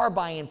a car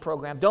buy-in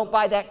program. Don't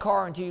buy that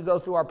car until you go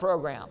through our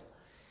program.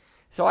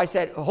 So I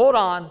said, hold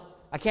on.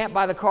 I can't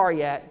buy the car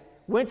yet.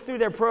 Went through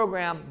their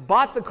program,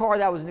 bought the car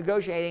that I was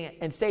negotiating,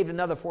 and saved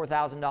another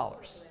 $4,000.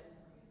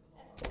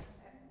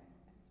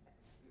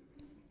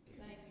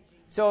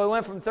 So it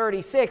went from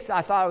 36,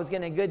 I thought I was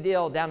getting a good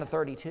deal, down to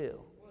 32.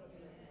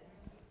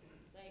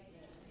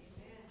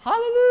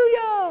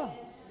 Hallelujah.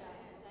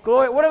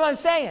 Glory. What am I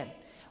saying?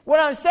 What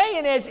I'm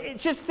saying is,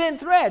 it's just thin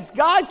threads.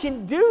 God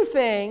can do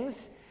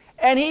things,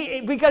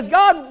 and because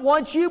God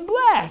wants you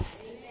blessed.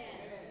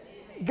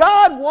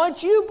 God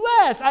wants you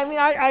blessed. I mean,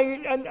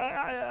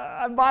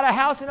 I bought a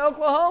house in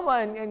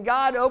Oklahoma, and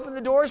God opened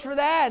the doors for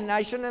that, and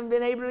I shouldn't have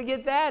been able to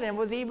get that, and I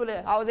was able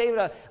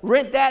to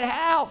rent that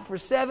out for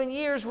 7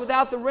 years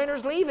without the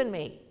renters leaving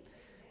me.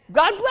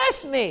 God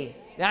blessed me.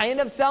 And I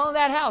ended up selling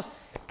that house.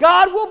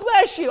 God will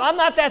bless you. I'm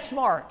not that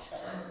smart.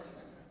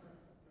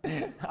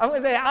 I'm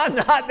going to say, I'm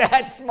not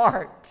that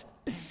smart.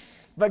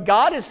 But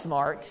God is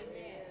smart.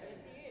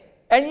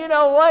 And you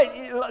know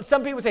what?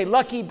 Some people say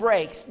lucky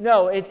breaks.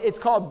 No, it's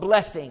called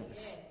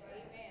blessings.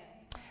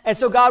 And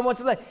so God wants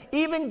to bless.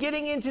 Even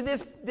getting into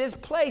this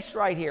place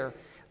right here,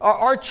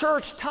 our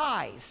church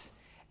tithes.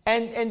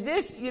 And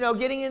this,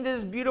 getting into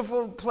this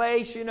beautiful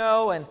place,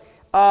 and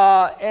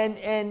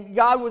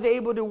God was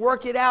able to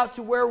work it out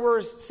to where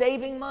we're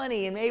saving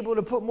money and able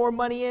to put more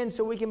money in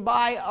so we can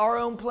buy our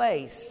own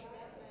place.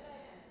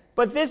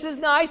 But this is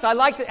nice. How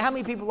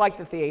many people like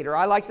the theater?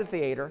 I like the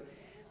theater.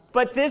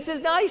 But this is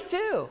nice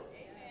too.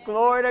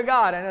 Glory to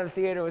God. I know the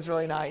theater was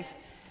really nice.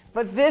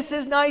 But this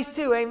is nice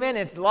too. Amen.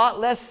 It's a lot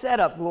less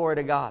setup. Glory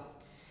to God.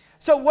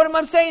 So what am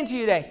I saying to you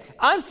today?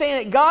 I'm saying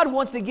that God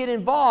wants to get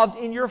involved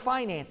in your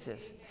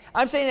finances.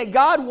 I'm saying that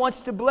God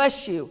wants to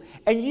bless you.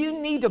 And you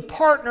need to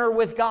partner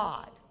with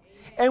God.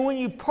 And when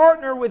you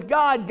partner with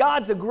God,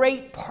 God's a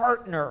great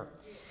partner.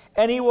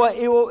 And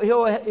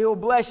He'll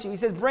bless you. He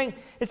says, bring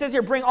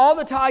all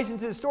the tithes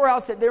into the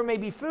storehouse that there may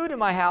be food in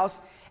my house.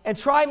 And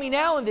try me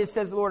now in this,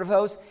 says the Lord of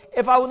hosts,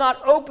 if I will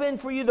not open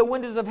for you the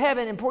windows of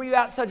heaven and pour you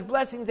out such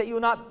blessings that you will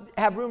not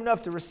have room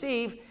enough to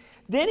receive.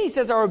 Then he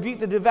says, I will rebuke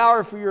the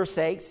devourer for your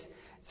sakes,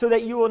 so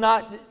that he will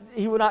not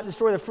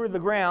destroy the fruit of the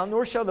ground,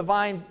 nor shall the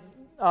vine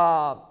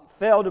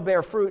fail to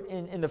bear fruit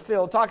in the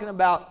field. Talking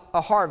about a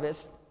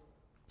harvest.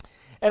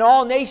 And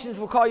all nations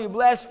will call you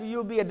blessed, for you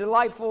will be a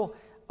delightful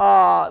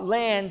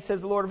land, says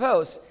the Lord of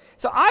hosts.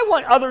 So I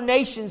want other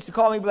nations to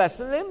call me blessed.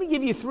 So let me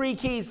give you 3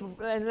 keys,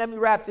 and let me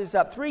wrap this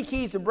up. 3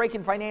 keys to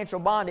breaking financial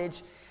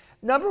bondage.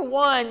 Number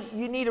 1,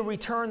 you need to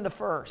return the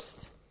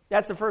first.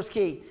 That's the first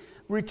key.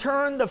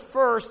 Return the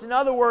first. In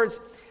other words,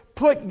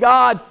 put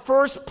God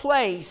first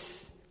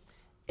place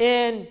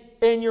in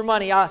your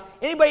money.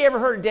 Anybody ever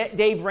heard of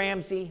Dave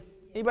Ramsey?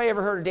 Anybody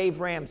ever heard of Dave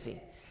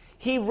Ramsey?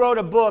 He wrote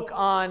a book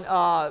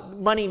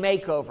on money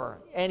makeover,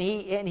 and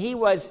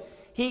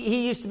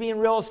he used to be in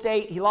real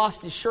estate. He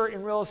lost his shirt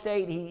in real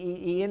estate.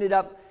 He ended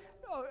up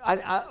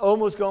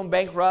almost going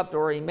bankrupt,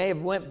 or he may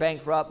have went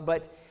bankrupt,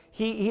 but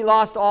he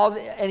lost all,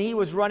 and he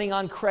was running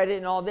on credit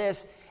and all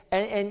this,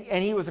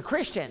 and he was a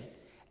Christian.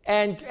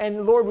 And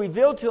the Lord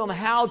revealed to him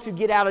how to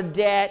get out of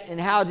debt and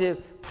how to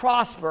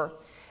prosper.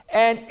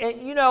 And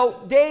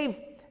Dave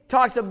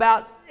talks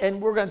about,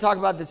 and we're going to talk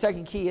about the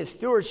second key is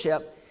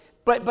stewardship,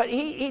 but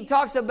he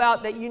talks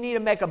about that you need to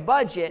make a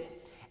budget.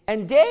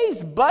 And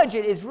Dave's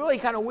budget is really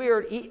kind of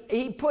weird.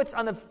 He puts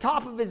on the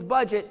top of his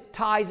budget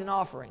tithes and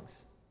offerings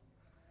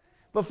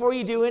before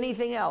you do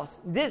anything else.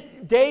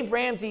 Dave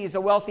Ramsey is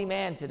a wealthy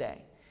man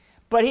today.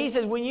 But he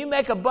says when you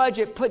make a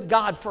budget, put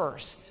God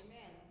first.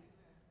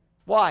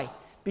 Why?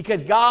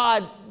 Because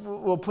God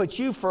will put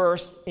you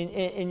first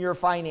in your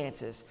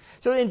finances.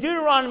 So in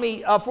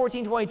Deuteronomy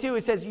 14:22,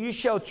 it says, you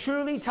shall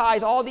truly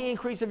tithe all the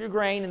increase of your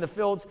grain in the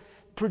fields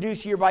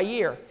produce year by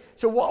year.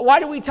 So why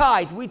do we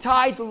tithe? We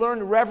tithe to learn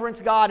to reverence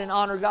God and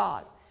honor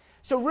God.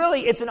 So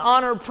really, it's an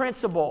honor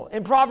principle.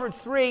 In Proverbs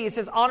 3, it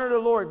says, honor the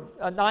Lord,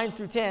 9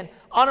 through 10.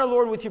 Honor the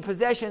Lord with your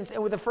possessions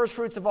and with the first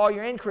fruits of all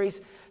your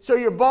increase, so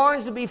your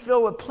barns will be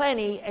filled with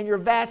plenty and your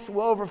vats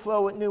will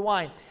overflow with new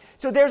wine.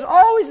 So there's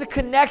always a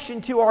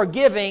connection to our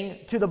giving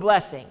to the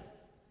blessing.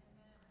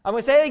 I'm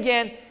going to say it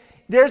again.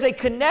 There's a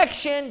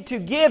connection to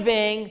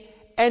giving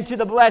and to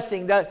the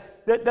blessing. The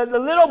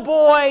little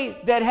boy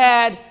that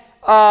had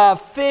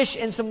fish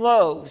and some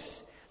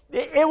loaves,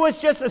 it was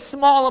just a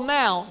small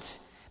amount.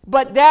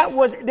 But there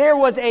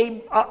was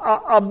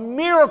a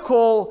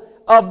miracle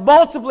of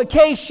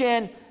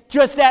multiplication,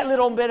 just that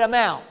little bit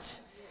amount.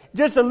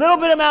 Just a little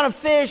bit amount of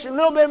fish, a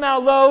little bit amount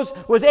of loaves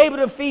was able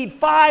to feed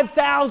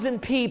 5,000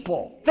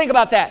 people. Think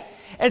about that.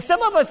 And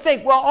some of us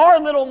think, well, our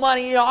little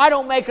money, I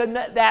don't make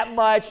that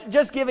much.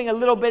 Just giving a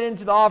little bit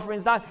into the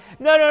offerings.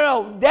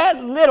 No.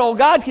 That little,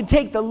 God can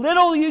take the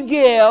little you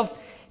give,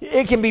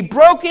 it can be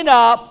broken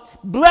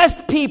up,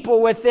 bless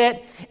people with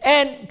it,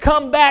 and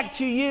come back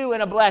to you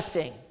in a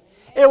blessing.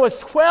 It was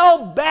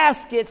 12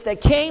 baskets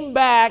that came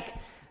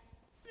back,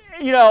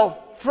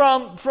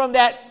 from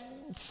that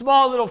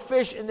small little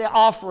fish in the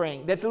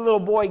offering that the little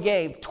boy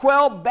gave.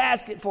 12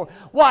 baskets for.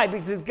 Why?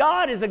 Because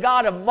God is a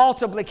God of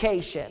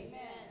multiplication.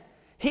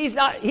 He's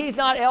not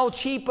El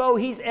Cheapo,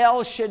 He's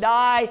El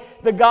Shaddai,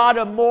 the God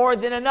of more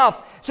than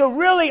enough. So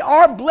really,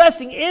 our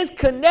blessing is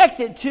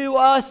connected to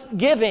us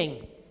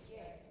giving.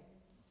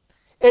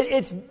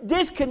 It's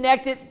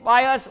disconnected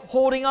by us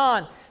holding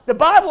on. The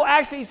Bible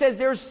actually says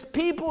there's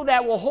people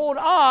that will hold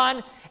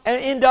on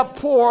and end up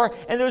poor,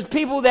 and there's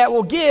people that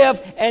will give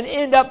and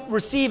end up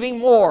receiving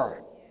more.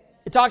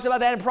 It talks about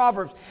that in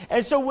Proverbs.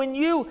 And so when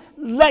you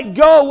let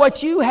go of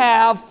what you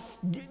have,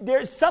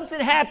 there's something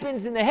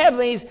happens in the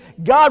heavenlies.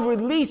 God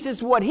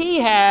releases what He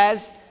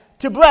has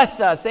to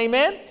bless us.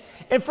 Amen?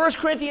 In 1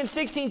 Corinthians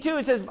 16:2,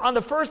 it says, on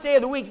the first day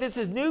of the week, this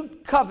is New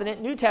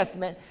Covenant, New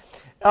Testament.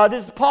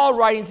 This is Paul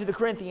writing to the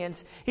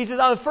Corinthians. He says,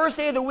 on the first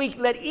day of the week,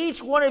 let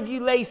each one of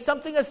you lay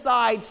something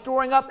aside,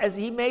 storing up as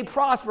he may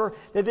prosper,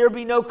 that there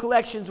be no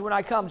collections when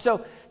I come.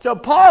 So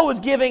Paul was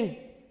giving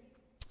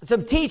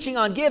some teaching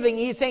on giving.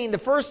 He's saying the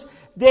first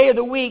day of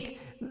the week,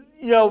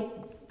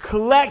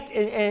 collect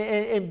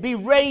and be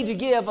ready to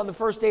give on the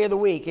first day of the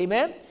week.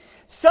 Amen?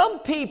 Some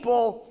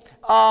people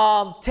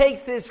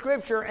take this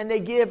scripture and they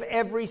give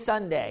every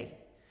Sunday.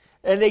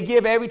 And they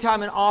give every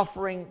time an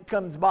offering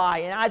comes by.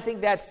 And I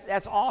think that's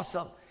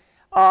awesome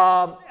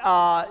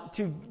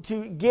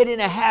to get in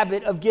a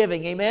habit of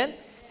giving. Amen?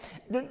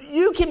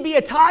 You can be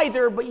a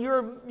tither, but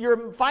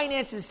your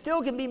finances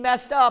still can be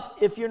messed up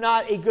if you're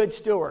not a good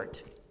steward.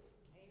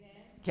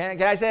 Amen.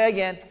 Can I say that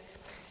again?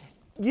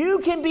 You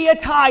can be a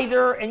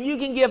tither and you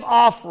can give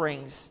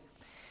offerings.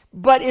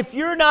 But if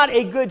you're not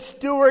a good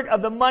steward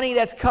of the money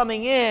that's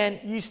coming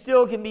in, you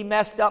still can be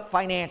messed up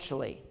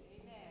financially.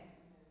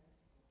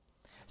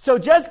 So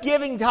just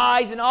giving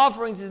tithes and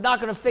offerings is not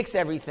going to fix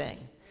everything.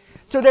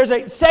 So there's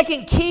a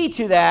second key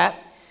to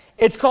that.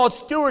 It's called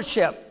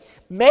stewardship.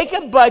 Make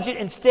a budget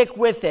and stick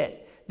with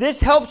it. This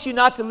helps you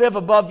not to live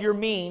above your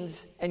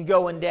means and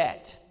go in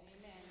debt.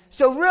 Amen.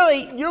 So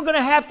really, you're going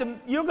to have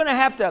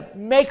to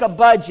make a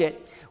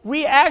budget.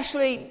 We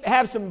actually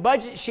have some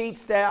budget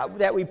sheets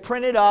that we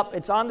printed up.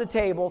 It's on the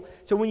table.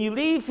 So when you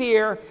leave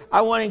here,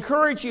 I want to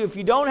encourage you, if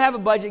you don't have a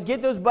budget,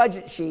 get those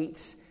budget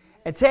sheets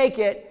and take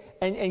it.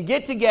 And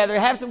get together,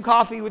 have some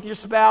coffee with your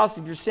spouse.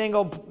 If you're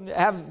single,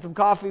 have some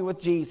coffee with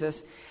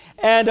Jesus.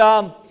 And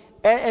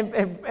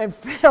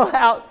fill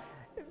out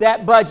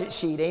that budget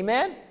sheet.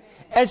 Amen?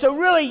 And so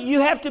really,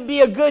 you have to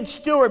be a good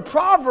steward.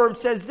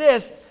 Proverbs says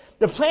this,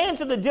 the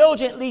plans of the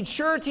diligent lead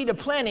surety to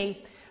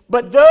plenty,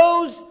 but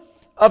those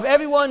of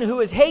everyone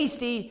who is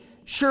hasty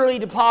surely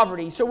to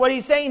poverty. So what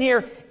he's saying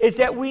here is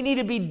that we need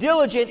to be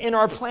diligent in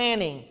our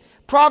planning.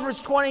 Proverbs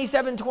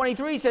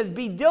 27:23 says,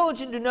 be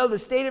diligent to know the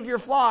state of your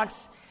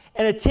flocks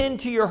and attend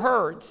to your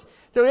herds.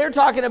 So they're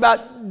talking about,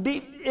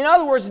 in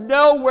other words,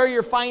 know where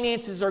your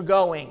finances are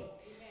going.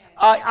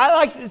 I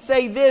like to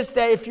say this,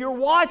 that if you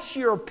watch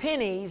your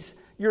pennies,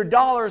 your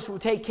dollars will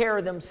take care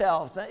of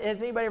themselves.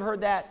 Has anybody ever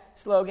heard that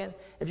slogan?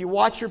 If you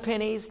watch your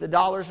pennies, the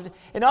dollars will.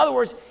 In other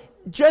words,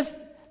 just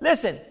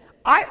listen,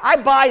 I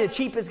buy the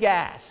cheapest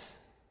gas.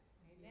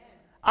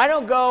 I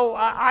don't go,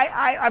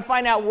 I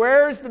find out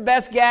where's the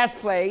best gas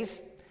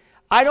place.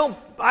 I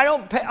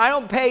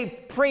don't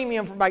pay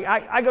premium for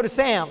I go to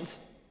Sam's,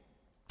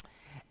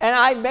 and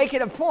I make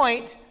it a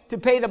point to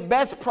pay the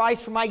best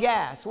price for my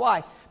gas.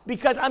 Why?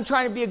 Because I'm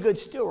trying to be a good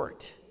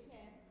steward.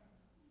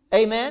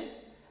 Amen.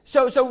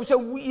 So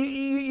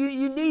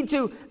you need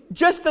to,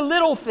 just the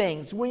little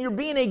things. When you're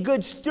being a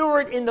good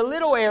steward in the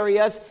little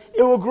areas,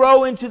 it will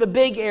grow into the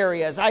big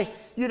areas.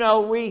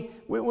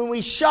 When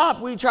we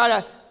shop, we try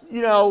to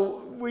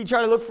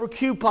look for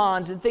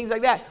coupons and things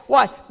like that.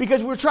 Why?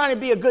 Because we're trying to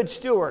be a good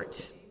steward.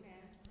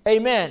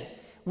 Amen.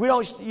 We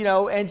don't,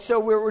 and so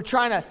we're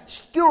trying to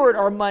steward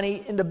our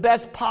money in the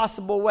best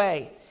possible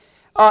way.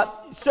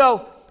 The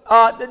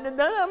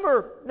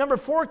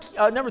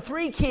number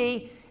three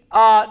key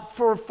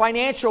for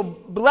financial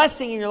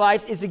blessing in your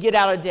life is to get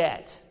out of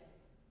debt.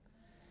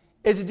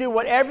 is to do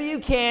whatever you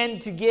can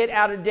to get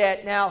out of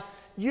debt. Now,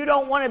 you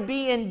don't want to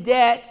be in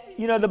debt.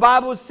 You know, the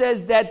Bible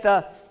says that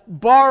the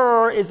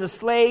borrower is a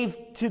slave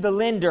to the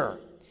lender.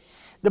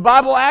 The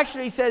Bible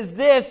actually says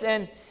this,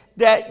 and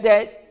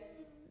that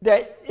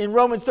in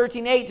Romans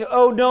 13:8, to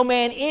owe no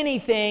man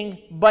anything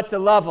but to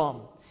love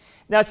him.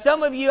 Now,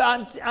 some of you,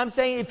 I'm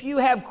saying, if you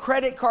have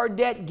credit card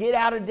debt, get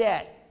out of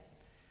debt.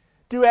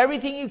 Do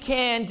everything you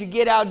can to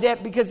get out of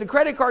debt, because the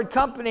credit card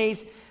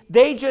companies,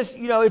 they just,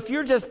 you know, if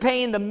you're just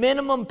paying the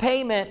minimum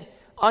payment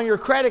on your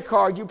credit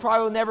card, you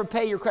probably will never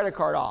pay your credit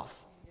card off.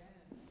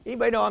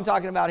 Anybody know what I'm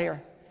talking about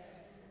here?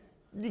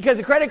 Because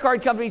the credit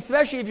card companies,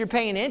 especially if you're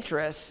paying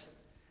interest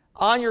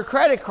on your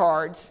credit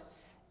cards,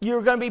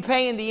 you're going to be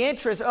paying the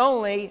interest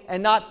only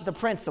and not the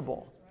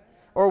principal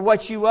or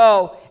what you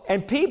owe.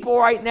 And people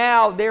right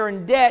now, they're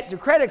in debt to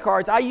credit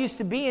cards. I used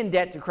to be in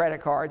debt to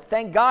credit cards.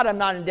 Thank God I'm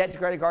not in debt to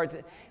credit cards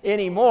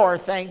anymore,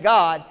 thank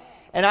God.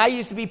 And I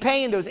used to be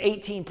paying those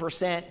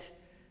 18%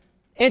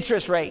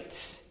 interest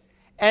rates.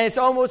 And it's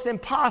almost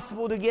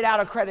impossible to get out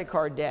of credit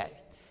card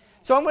debt.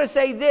 So I'm going to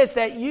say this,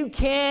 that you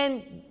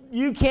can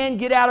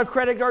get out of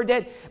credit card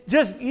debt.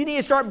 Just, you need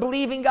to start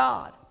believing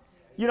God.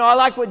 You know, I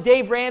like what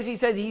Dave Ramsey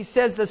says. He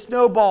says the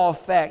snowball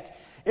effect.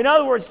 In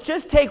other words,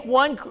 just take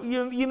one.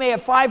 You may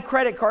have 5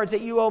 credit cards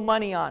that you owe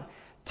money on.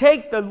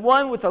 Take the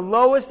one with the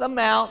lowest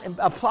amount and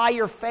apply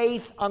your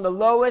faith on the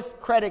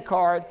lowest credit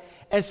card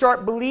and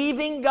start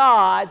believing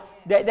God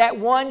that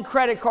one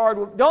credit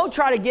card. Don't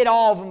try to get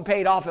all of them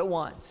paid off at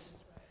once.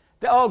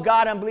 Oh,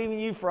 God, I'm believing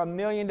you for $1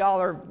 million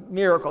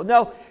miracle.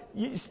 No,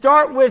 you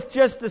start with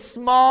just the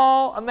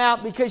small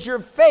amount, because your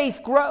faith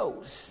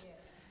grows.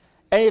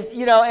 And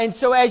and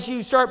so as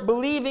you start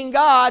believing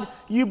God,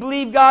 you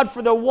believe God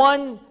for the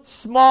one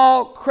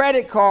small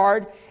credit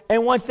card,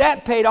 and once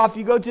that paid off,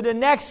 you go to the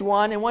next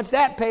one, and once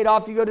that paid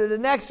off, you go to the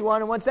next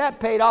one, and once that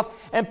paid off,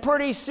 and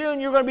pretty soon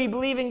you're going to be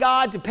believing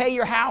God to pay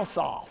your house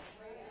off.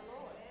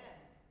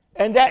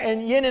 And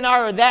Yin and I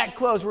are that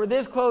close. We're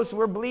this close.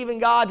 We're believing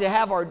God to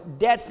have our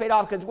debts paid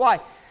off. Because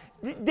why?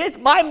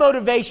 My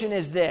motivation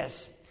is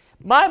this.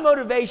 My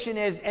motivation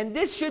is, and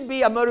this should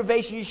be a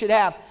motivation you should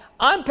have.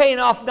 I'm paying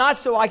off not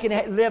so I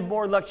can live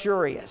more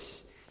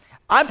luxurious.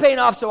 I'm paying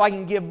off so I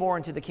can give more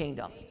into the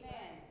kingdom.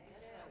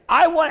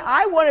 I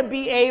want to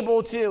be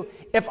able to,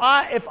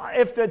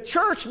 if the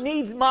church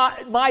needs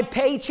my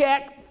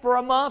paycheck for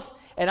a month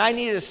and I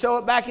need to sow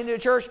it back into the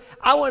church,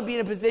 I want to be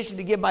in a position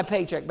to give my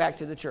paycheck back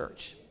to the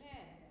church.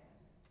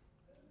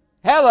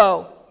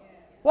 Hello.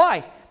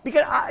 Why?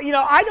 Because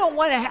I don't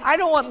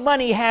want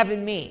money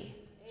having me.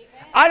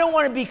 I don't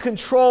want to be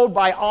controlled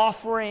by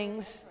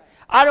offerings.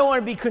 I don't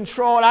want to be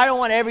controlled. I don't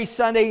want every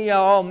Sunday,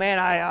 oh man,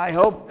 I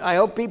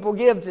hope people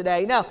give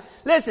today. No,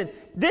 listen,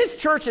 this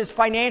church is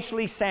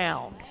financially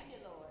sound.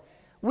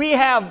 We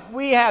have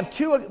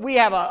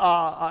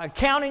a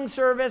accounting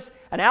service,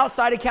 an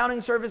outside accounting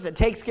service that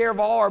takes care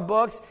of all our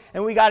books,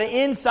 and we got an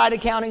inside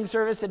accounting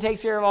service that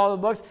takes care of all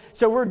the books.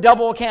 So we're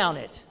double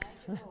accounted.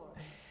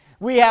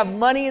 We have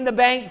money in the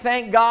bank,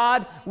 thank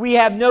God. We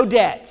have no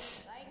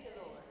debts.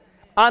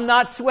 I'm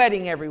not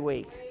sweating every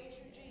week.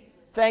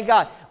 Thank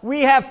God.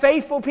 We have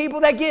faithful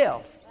people that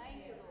give.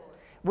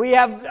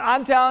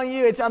 I'm telling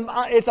you,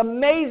 it's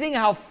amazing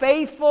how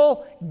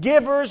faithful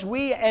givers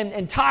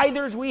and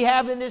tithers we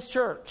have in this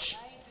church.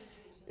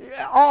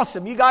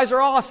 Awesome. You guys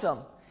are awesome.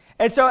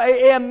 And so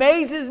it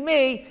amazes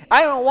me.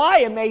 I don't know why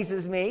it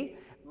amazes me.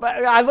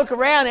 But I look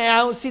around and I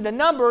don't see the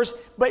numbers.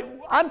 But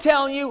I'm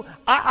telling you,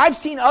 I've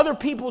seen other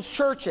people's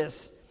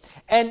churches.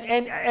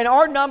 And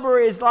our number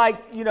is like,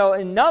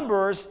 in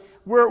numbers,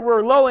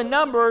 we're low in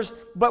numbers,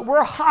 but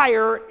we're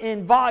higher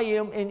in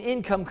volume and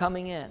income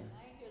coming in.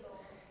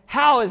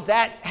 How is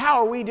that?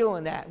 How are we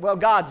doing that? Well,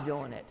 God's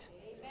doing it.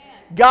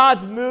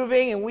 God's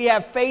moving, and we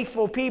have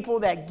faithful people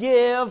that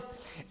give.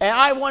 And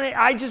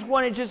I just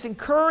want to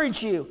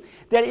encourage you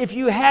that if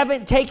you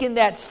haven't taken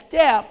that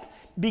step,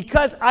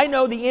 because I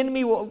know the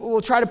enemy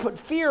will try to put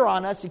fear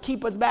on us to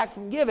keep us back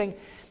from giving,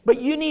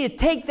 but you need to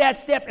take that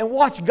step and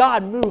watch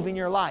God move in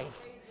your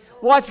life.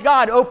 Watch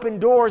God open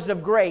doors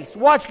of grace.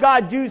 Watch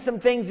God do some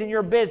things in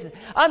your business.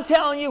 I'm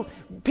telling you,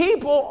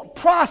 people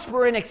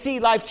prosper in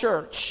Exceed Life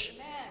Church.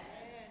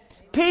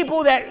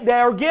 People that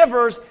are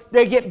givers,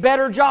 they get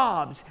better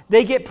jobs.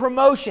 They get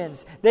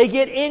promotions. They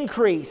get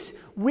increase.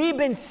 We've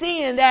been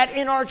seeing that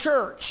in our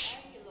church.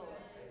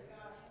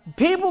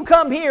 People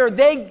come here, if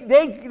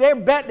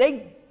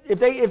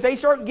they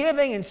start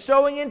giving and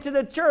sowing into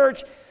the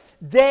church,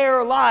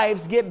 their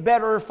lives get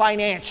better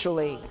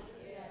financially.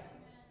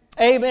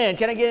 Amen.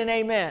 Can I get an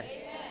amen?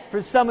 For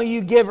some of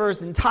you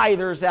givers and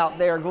tithers out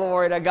there,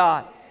 glory to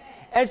God.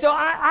 And so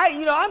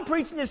I'm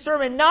preaching this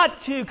sermon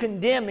not to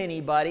condemn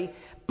anybody,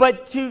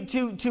 but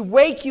to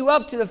wake you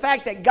up to the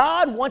fact that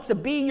God wants to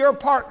be your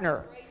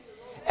partner.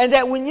 And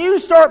that when you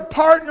start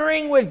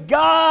partnering with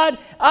God,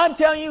 I'm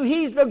telling you,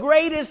 He's the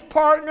greatest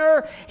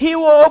partner. He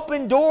will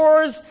open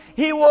doors.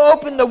 He will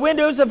open the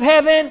windows of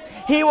heaven.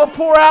 He will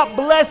pour out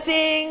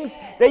blessings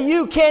that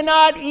you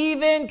cannot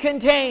even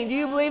contain. Do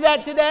you believe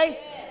that today?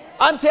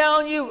 I'm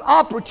telling you,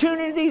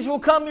 opportunities will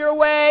come your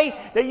way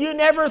that you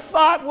never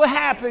thought would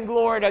happen,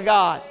 glory to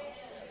God.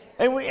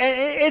 And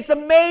it's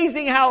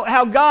amazing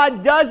how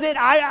God does it.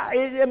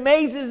 It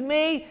amazes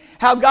me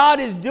how God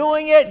is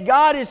doing it.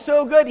 God is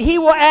so good. He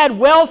will add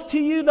wealth to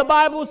you, the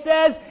Bible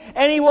says,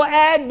 and He will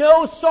add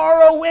no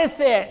sorrow with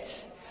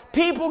it.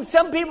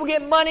 Some people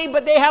get money,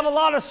 but they have a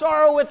lot of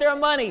sorrow with their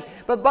money.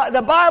 But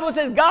the Bible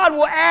says God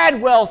will add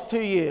wealth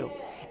to you,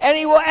 and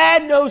He will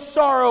add no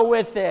sorrow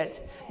with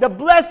it. The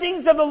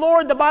blessings of the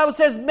Lord, the Bible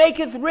says,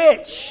 maketh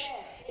rich.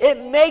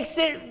 It makes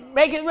it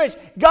rich.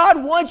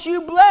 God wants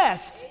you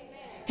blessed.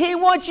 He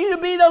wants you to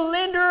be the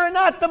lender and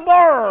not the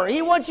borrower.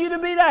 He wants you to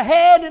be the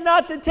head and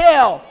not the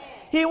tail.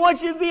 He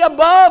wants you to be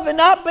above and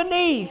not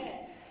beneath.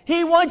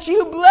 He wants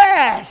you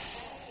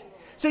blessed.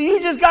 So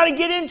you just got to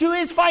get into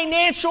His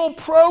financial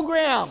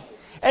program.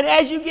 And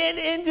as you get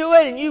into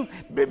it and you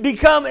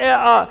become,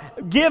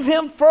 give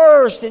Him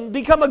first and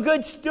become a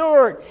good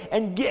steward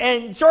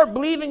and start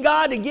believing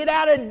God to get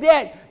out of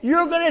debt,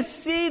 you're going to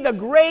see the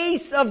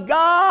grace of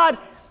God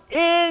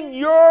in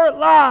your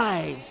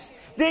lives.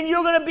 Then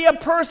you're going to be a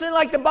person,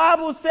 like the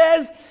Bible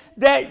says,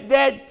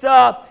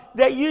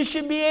 that you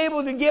should be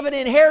able to give an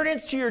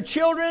inheritance to your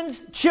children's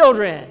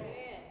children.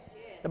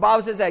 The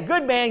Bible says that a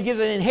good man gives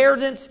an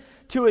inheritance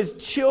to his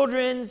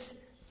children's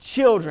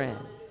children.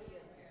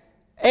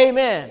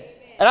 Amen.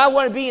 And I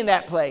want to be in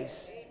that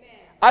place.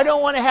 I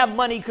don't want to have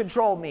money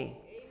control me.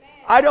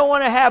 I don't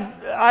want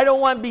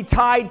to be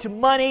tied to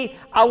money.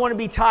 I want to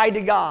be tied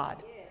to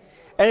God.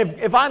 And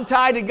if I'm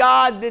tied to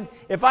God, then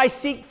if I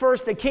seek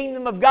first the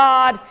kingdom of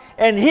God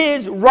and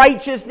His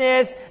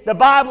righteousness, the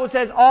Bible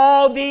says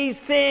all these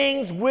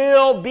things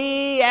will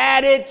be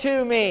added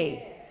to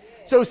me.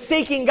 So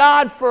seeking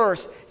God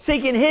first,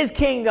 seeking His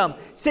kingdom,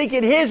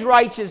 seeking His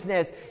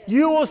righteousness,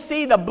 you will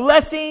see the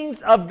blessings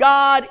of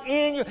God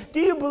in you. Do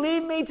you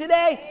believe me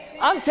today?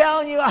 I'm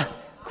telling you,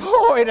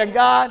 glory to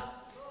God.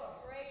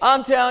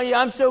 I'm telling you,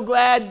 I'm so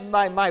glad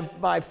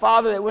my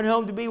father that went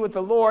home to be with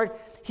the Lord,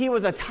 he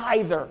was a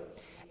tither.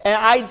 And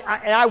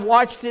I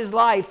watched his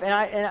life,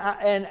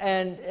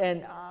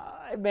 and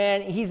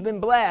man, he's been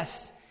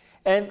blessed.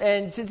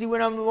 And since he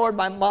went home to the Lord,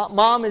 my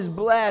mom is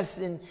blessed,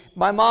 and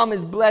my mom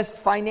is blessed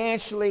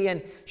financially,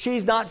 and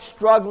she's not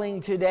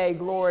struggling today,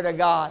 glory to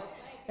God.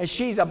 And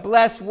she's a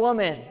blessed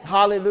woman,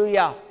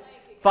 hallelujah.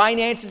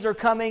 Finances are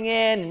coming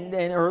in,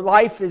 and her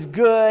life is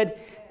good,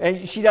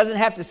 and she doesn't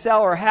have to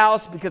sell her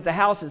house because the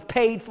house is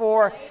paid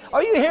for.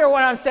 Are you hearing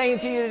what I'm saying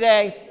to you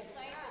today?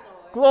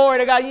 Glory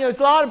to God. You know, there's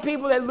a lot of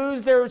people that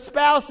lose their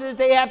spouses.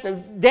 They have to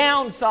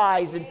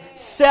downsize and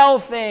sell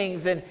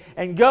things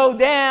and go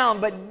down.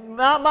 But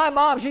not my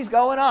mom. She's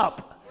going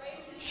up.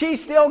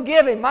 She's still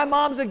giving. My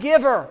mom's a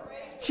giver.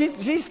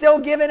 She's still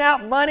giving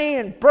out money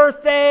and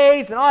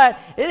birthdays and all that.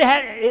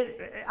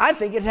 I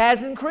think it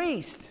has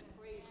increased.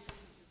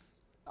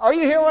 Are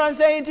you hearing what I'm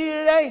saying to you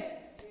today?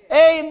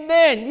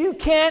 Amen. You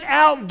can't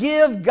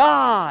outgive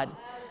God.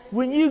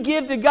 When you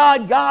give to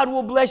God, God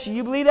will bless you.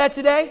 You believe that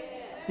today?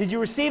 Did you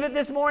receive it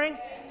this morning?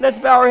 Let's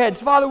bow our heads.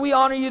 Father, we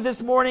honor you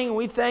this morning, and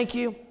we thank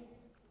you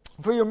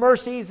for your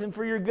mercies and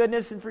for your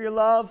goodness and for your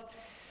love.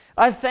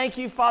 I thank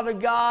you, Father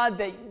God,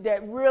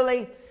 that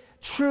really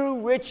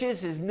true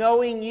riches is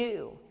knowing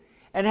you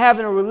and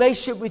having a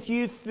relationship with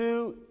you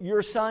through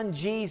your Son,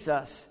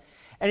 Jesus.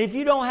 And if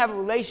you don't have a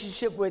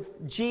relationship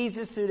with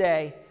Jesus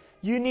today,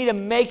 you need to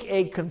make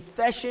a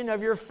confession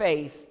of your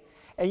faith,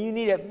 and you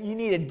need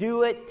to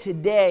do it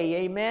today.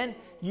 Amen?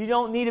 You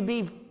don't need to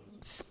be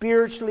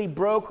spiritually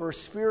broke or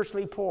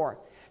spiritually poor.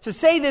 So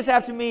say this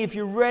after me if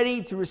you're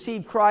ready to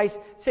receive Christ.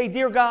 Say,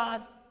 Dear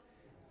God,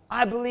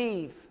 I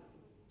believe,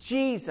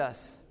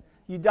 Jesus,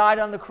 you died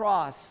on the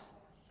cross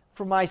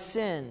for my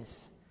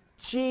sins.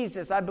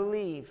 Jesus, I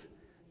believe,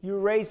 you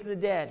were raised from the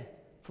dead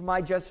for my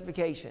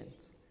justification.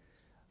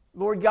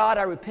 Lord God,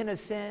 I repent of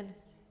sin,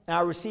 and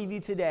I receive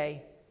you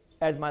today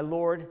as my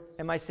Lord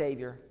and my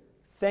Savior.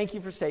 Thank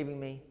you for saving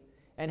me.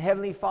 And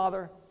Heavenly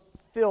Father,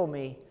 fill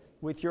me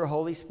with your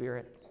Holy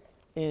Spirit.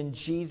 In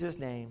Jesus'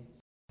 name.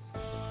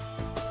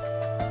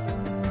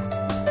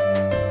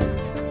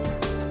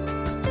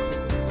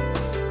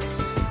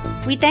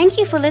 We thank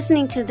you for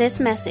listening to this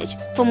message.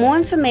 For more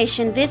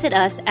information, visit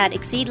us at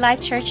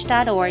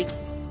exceedlifechurch.org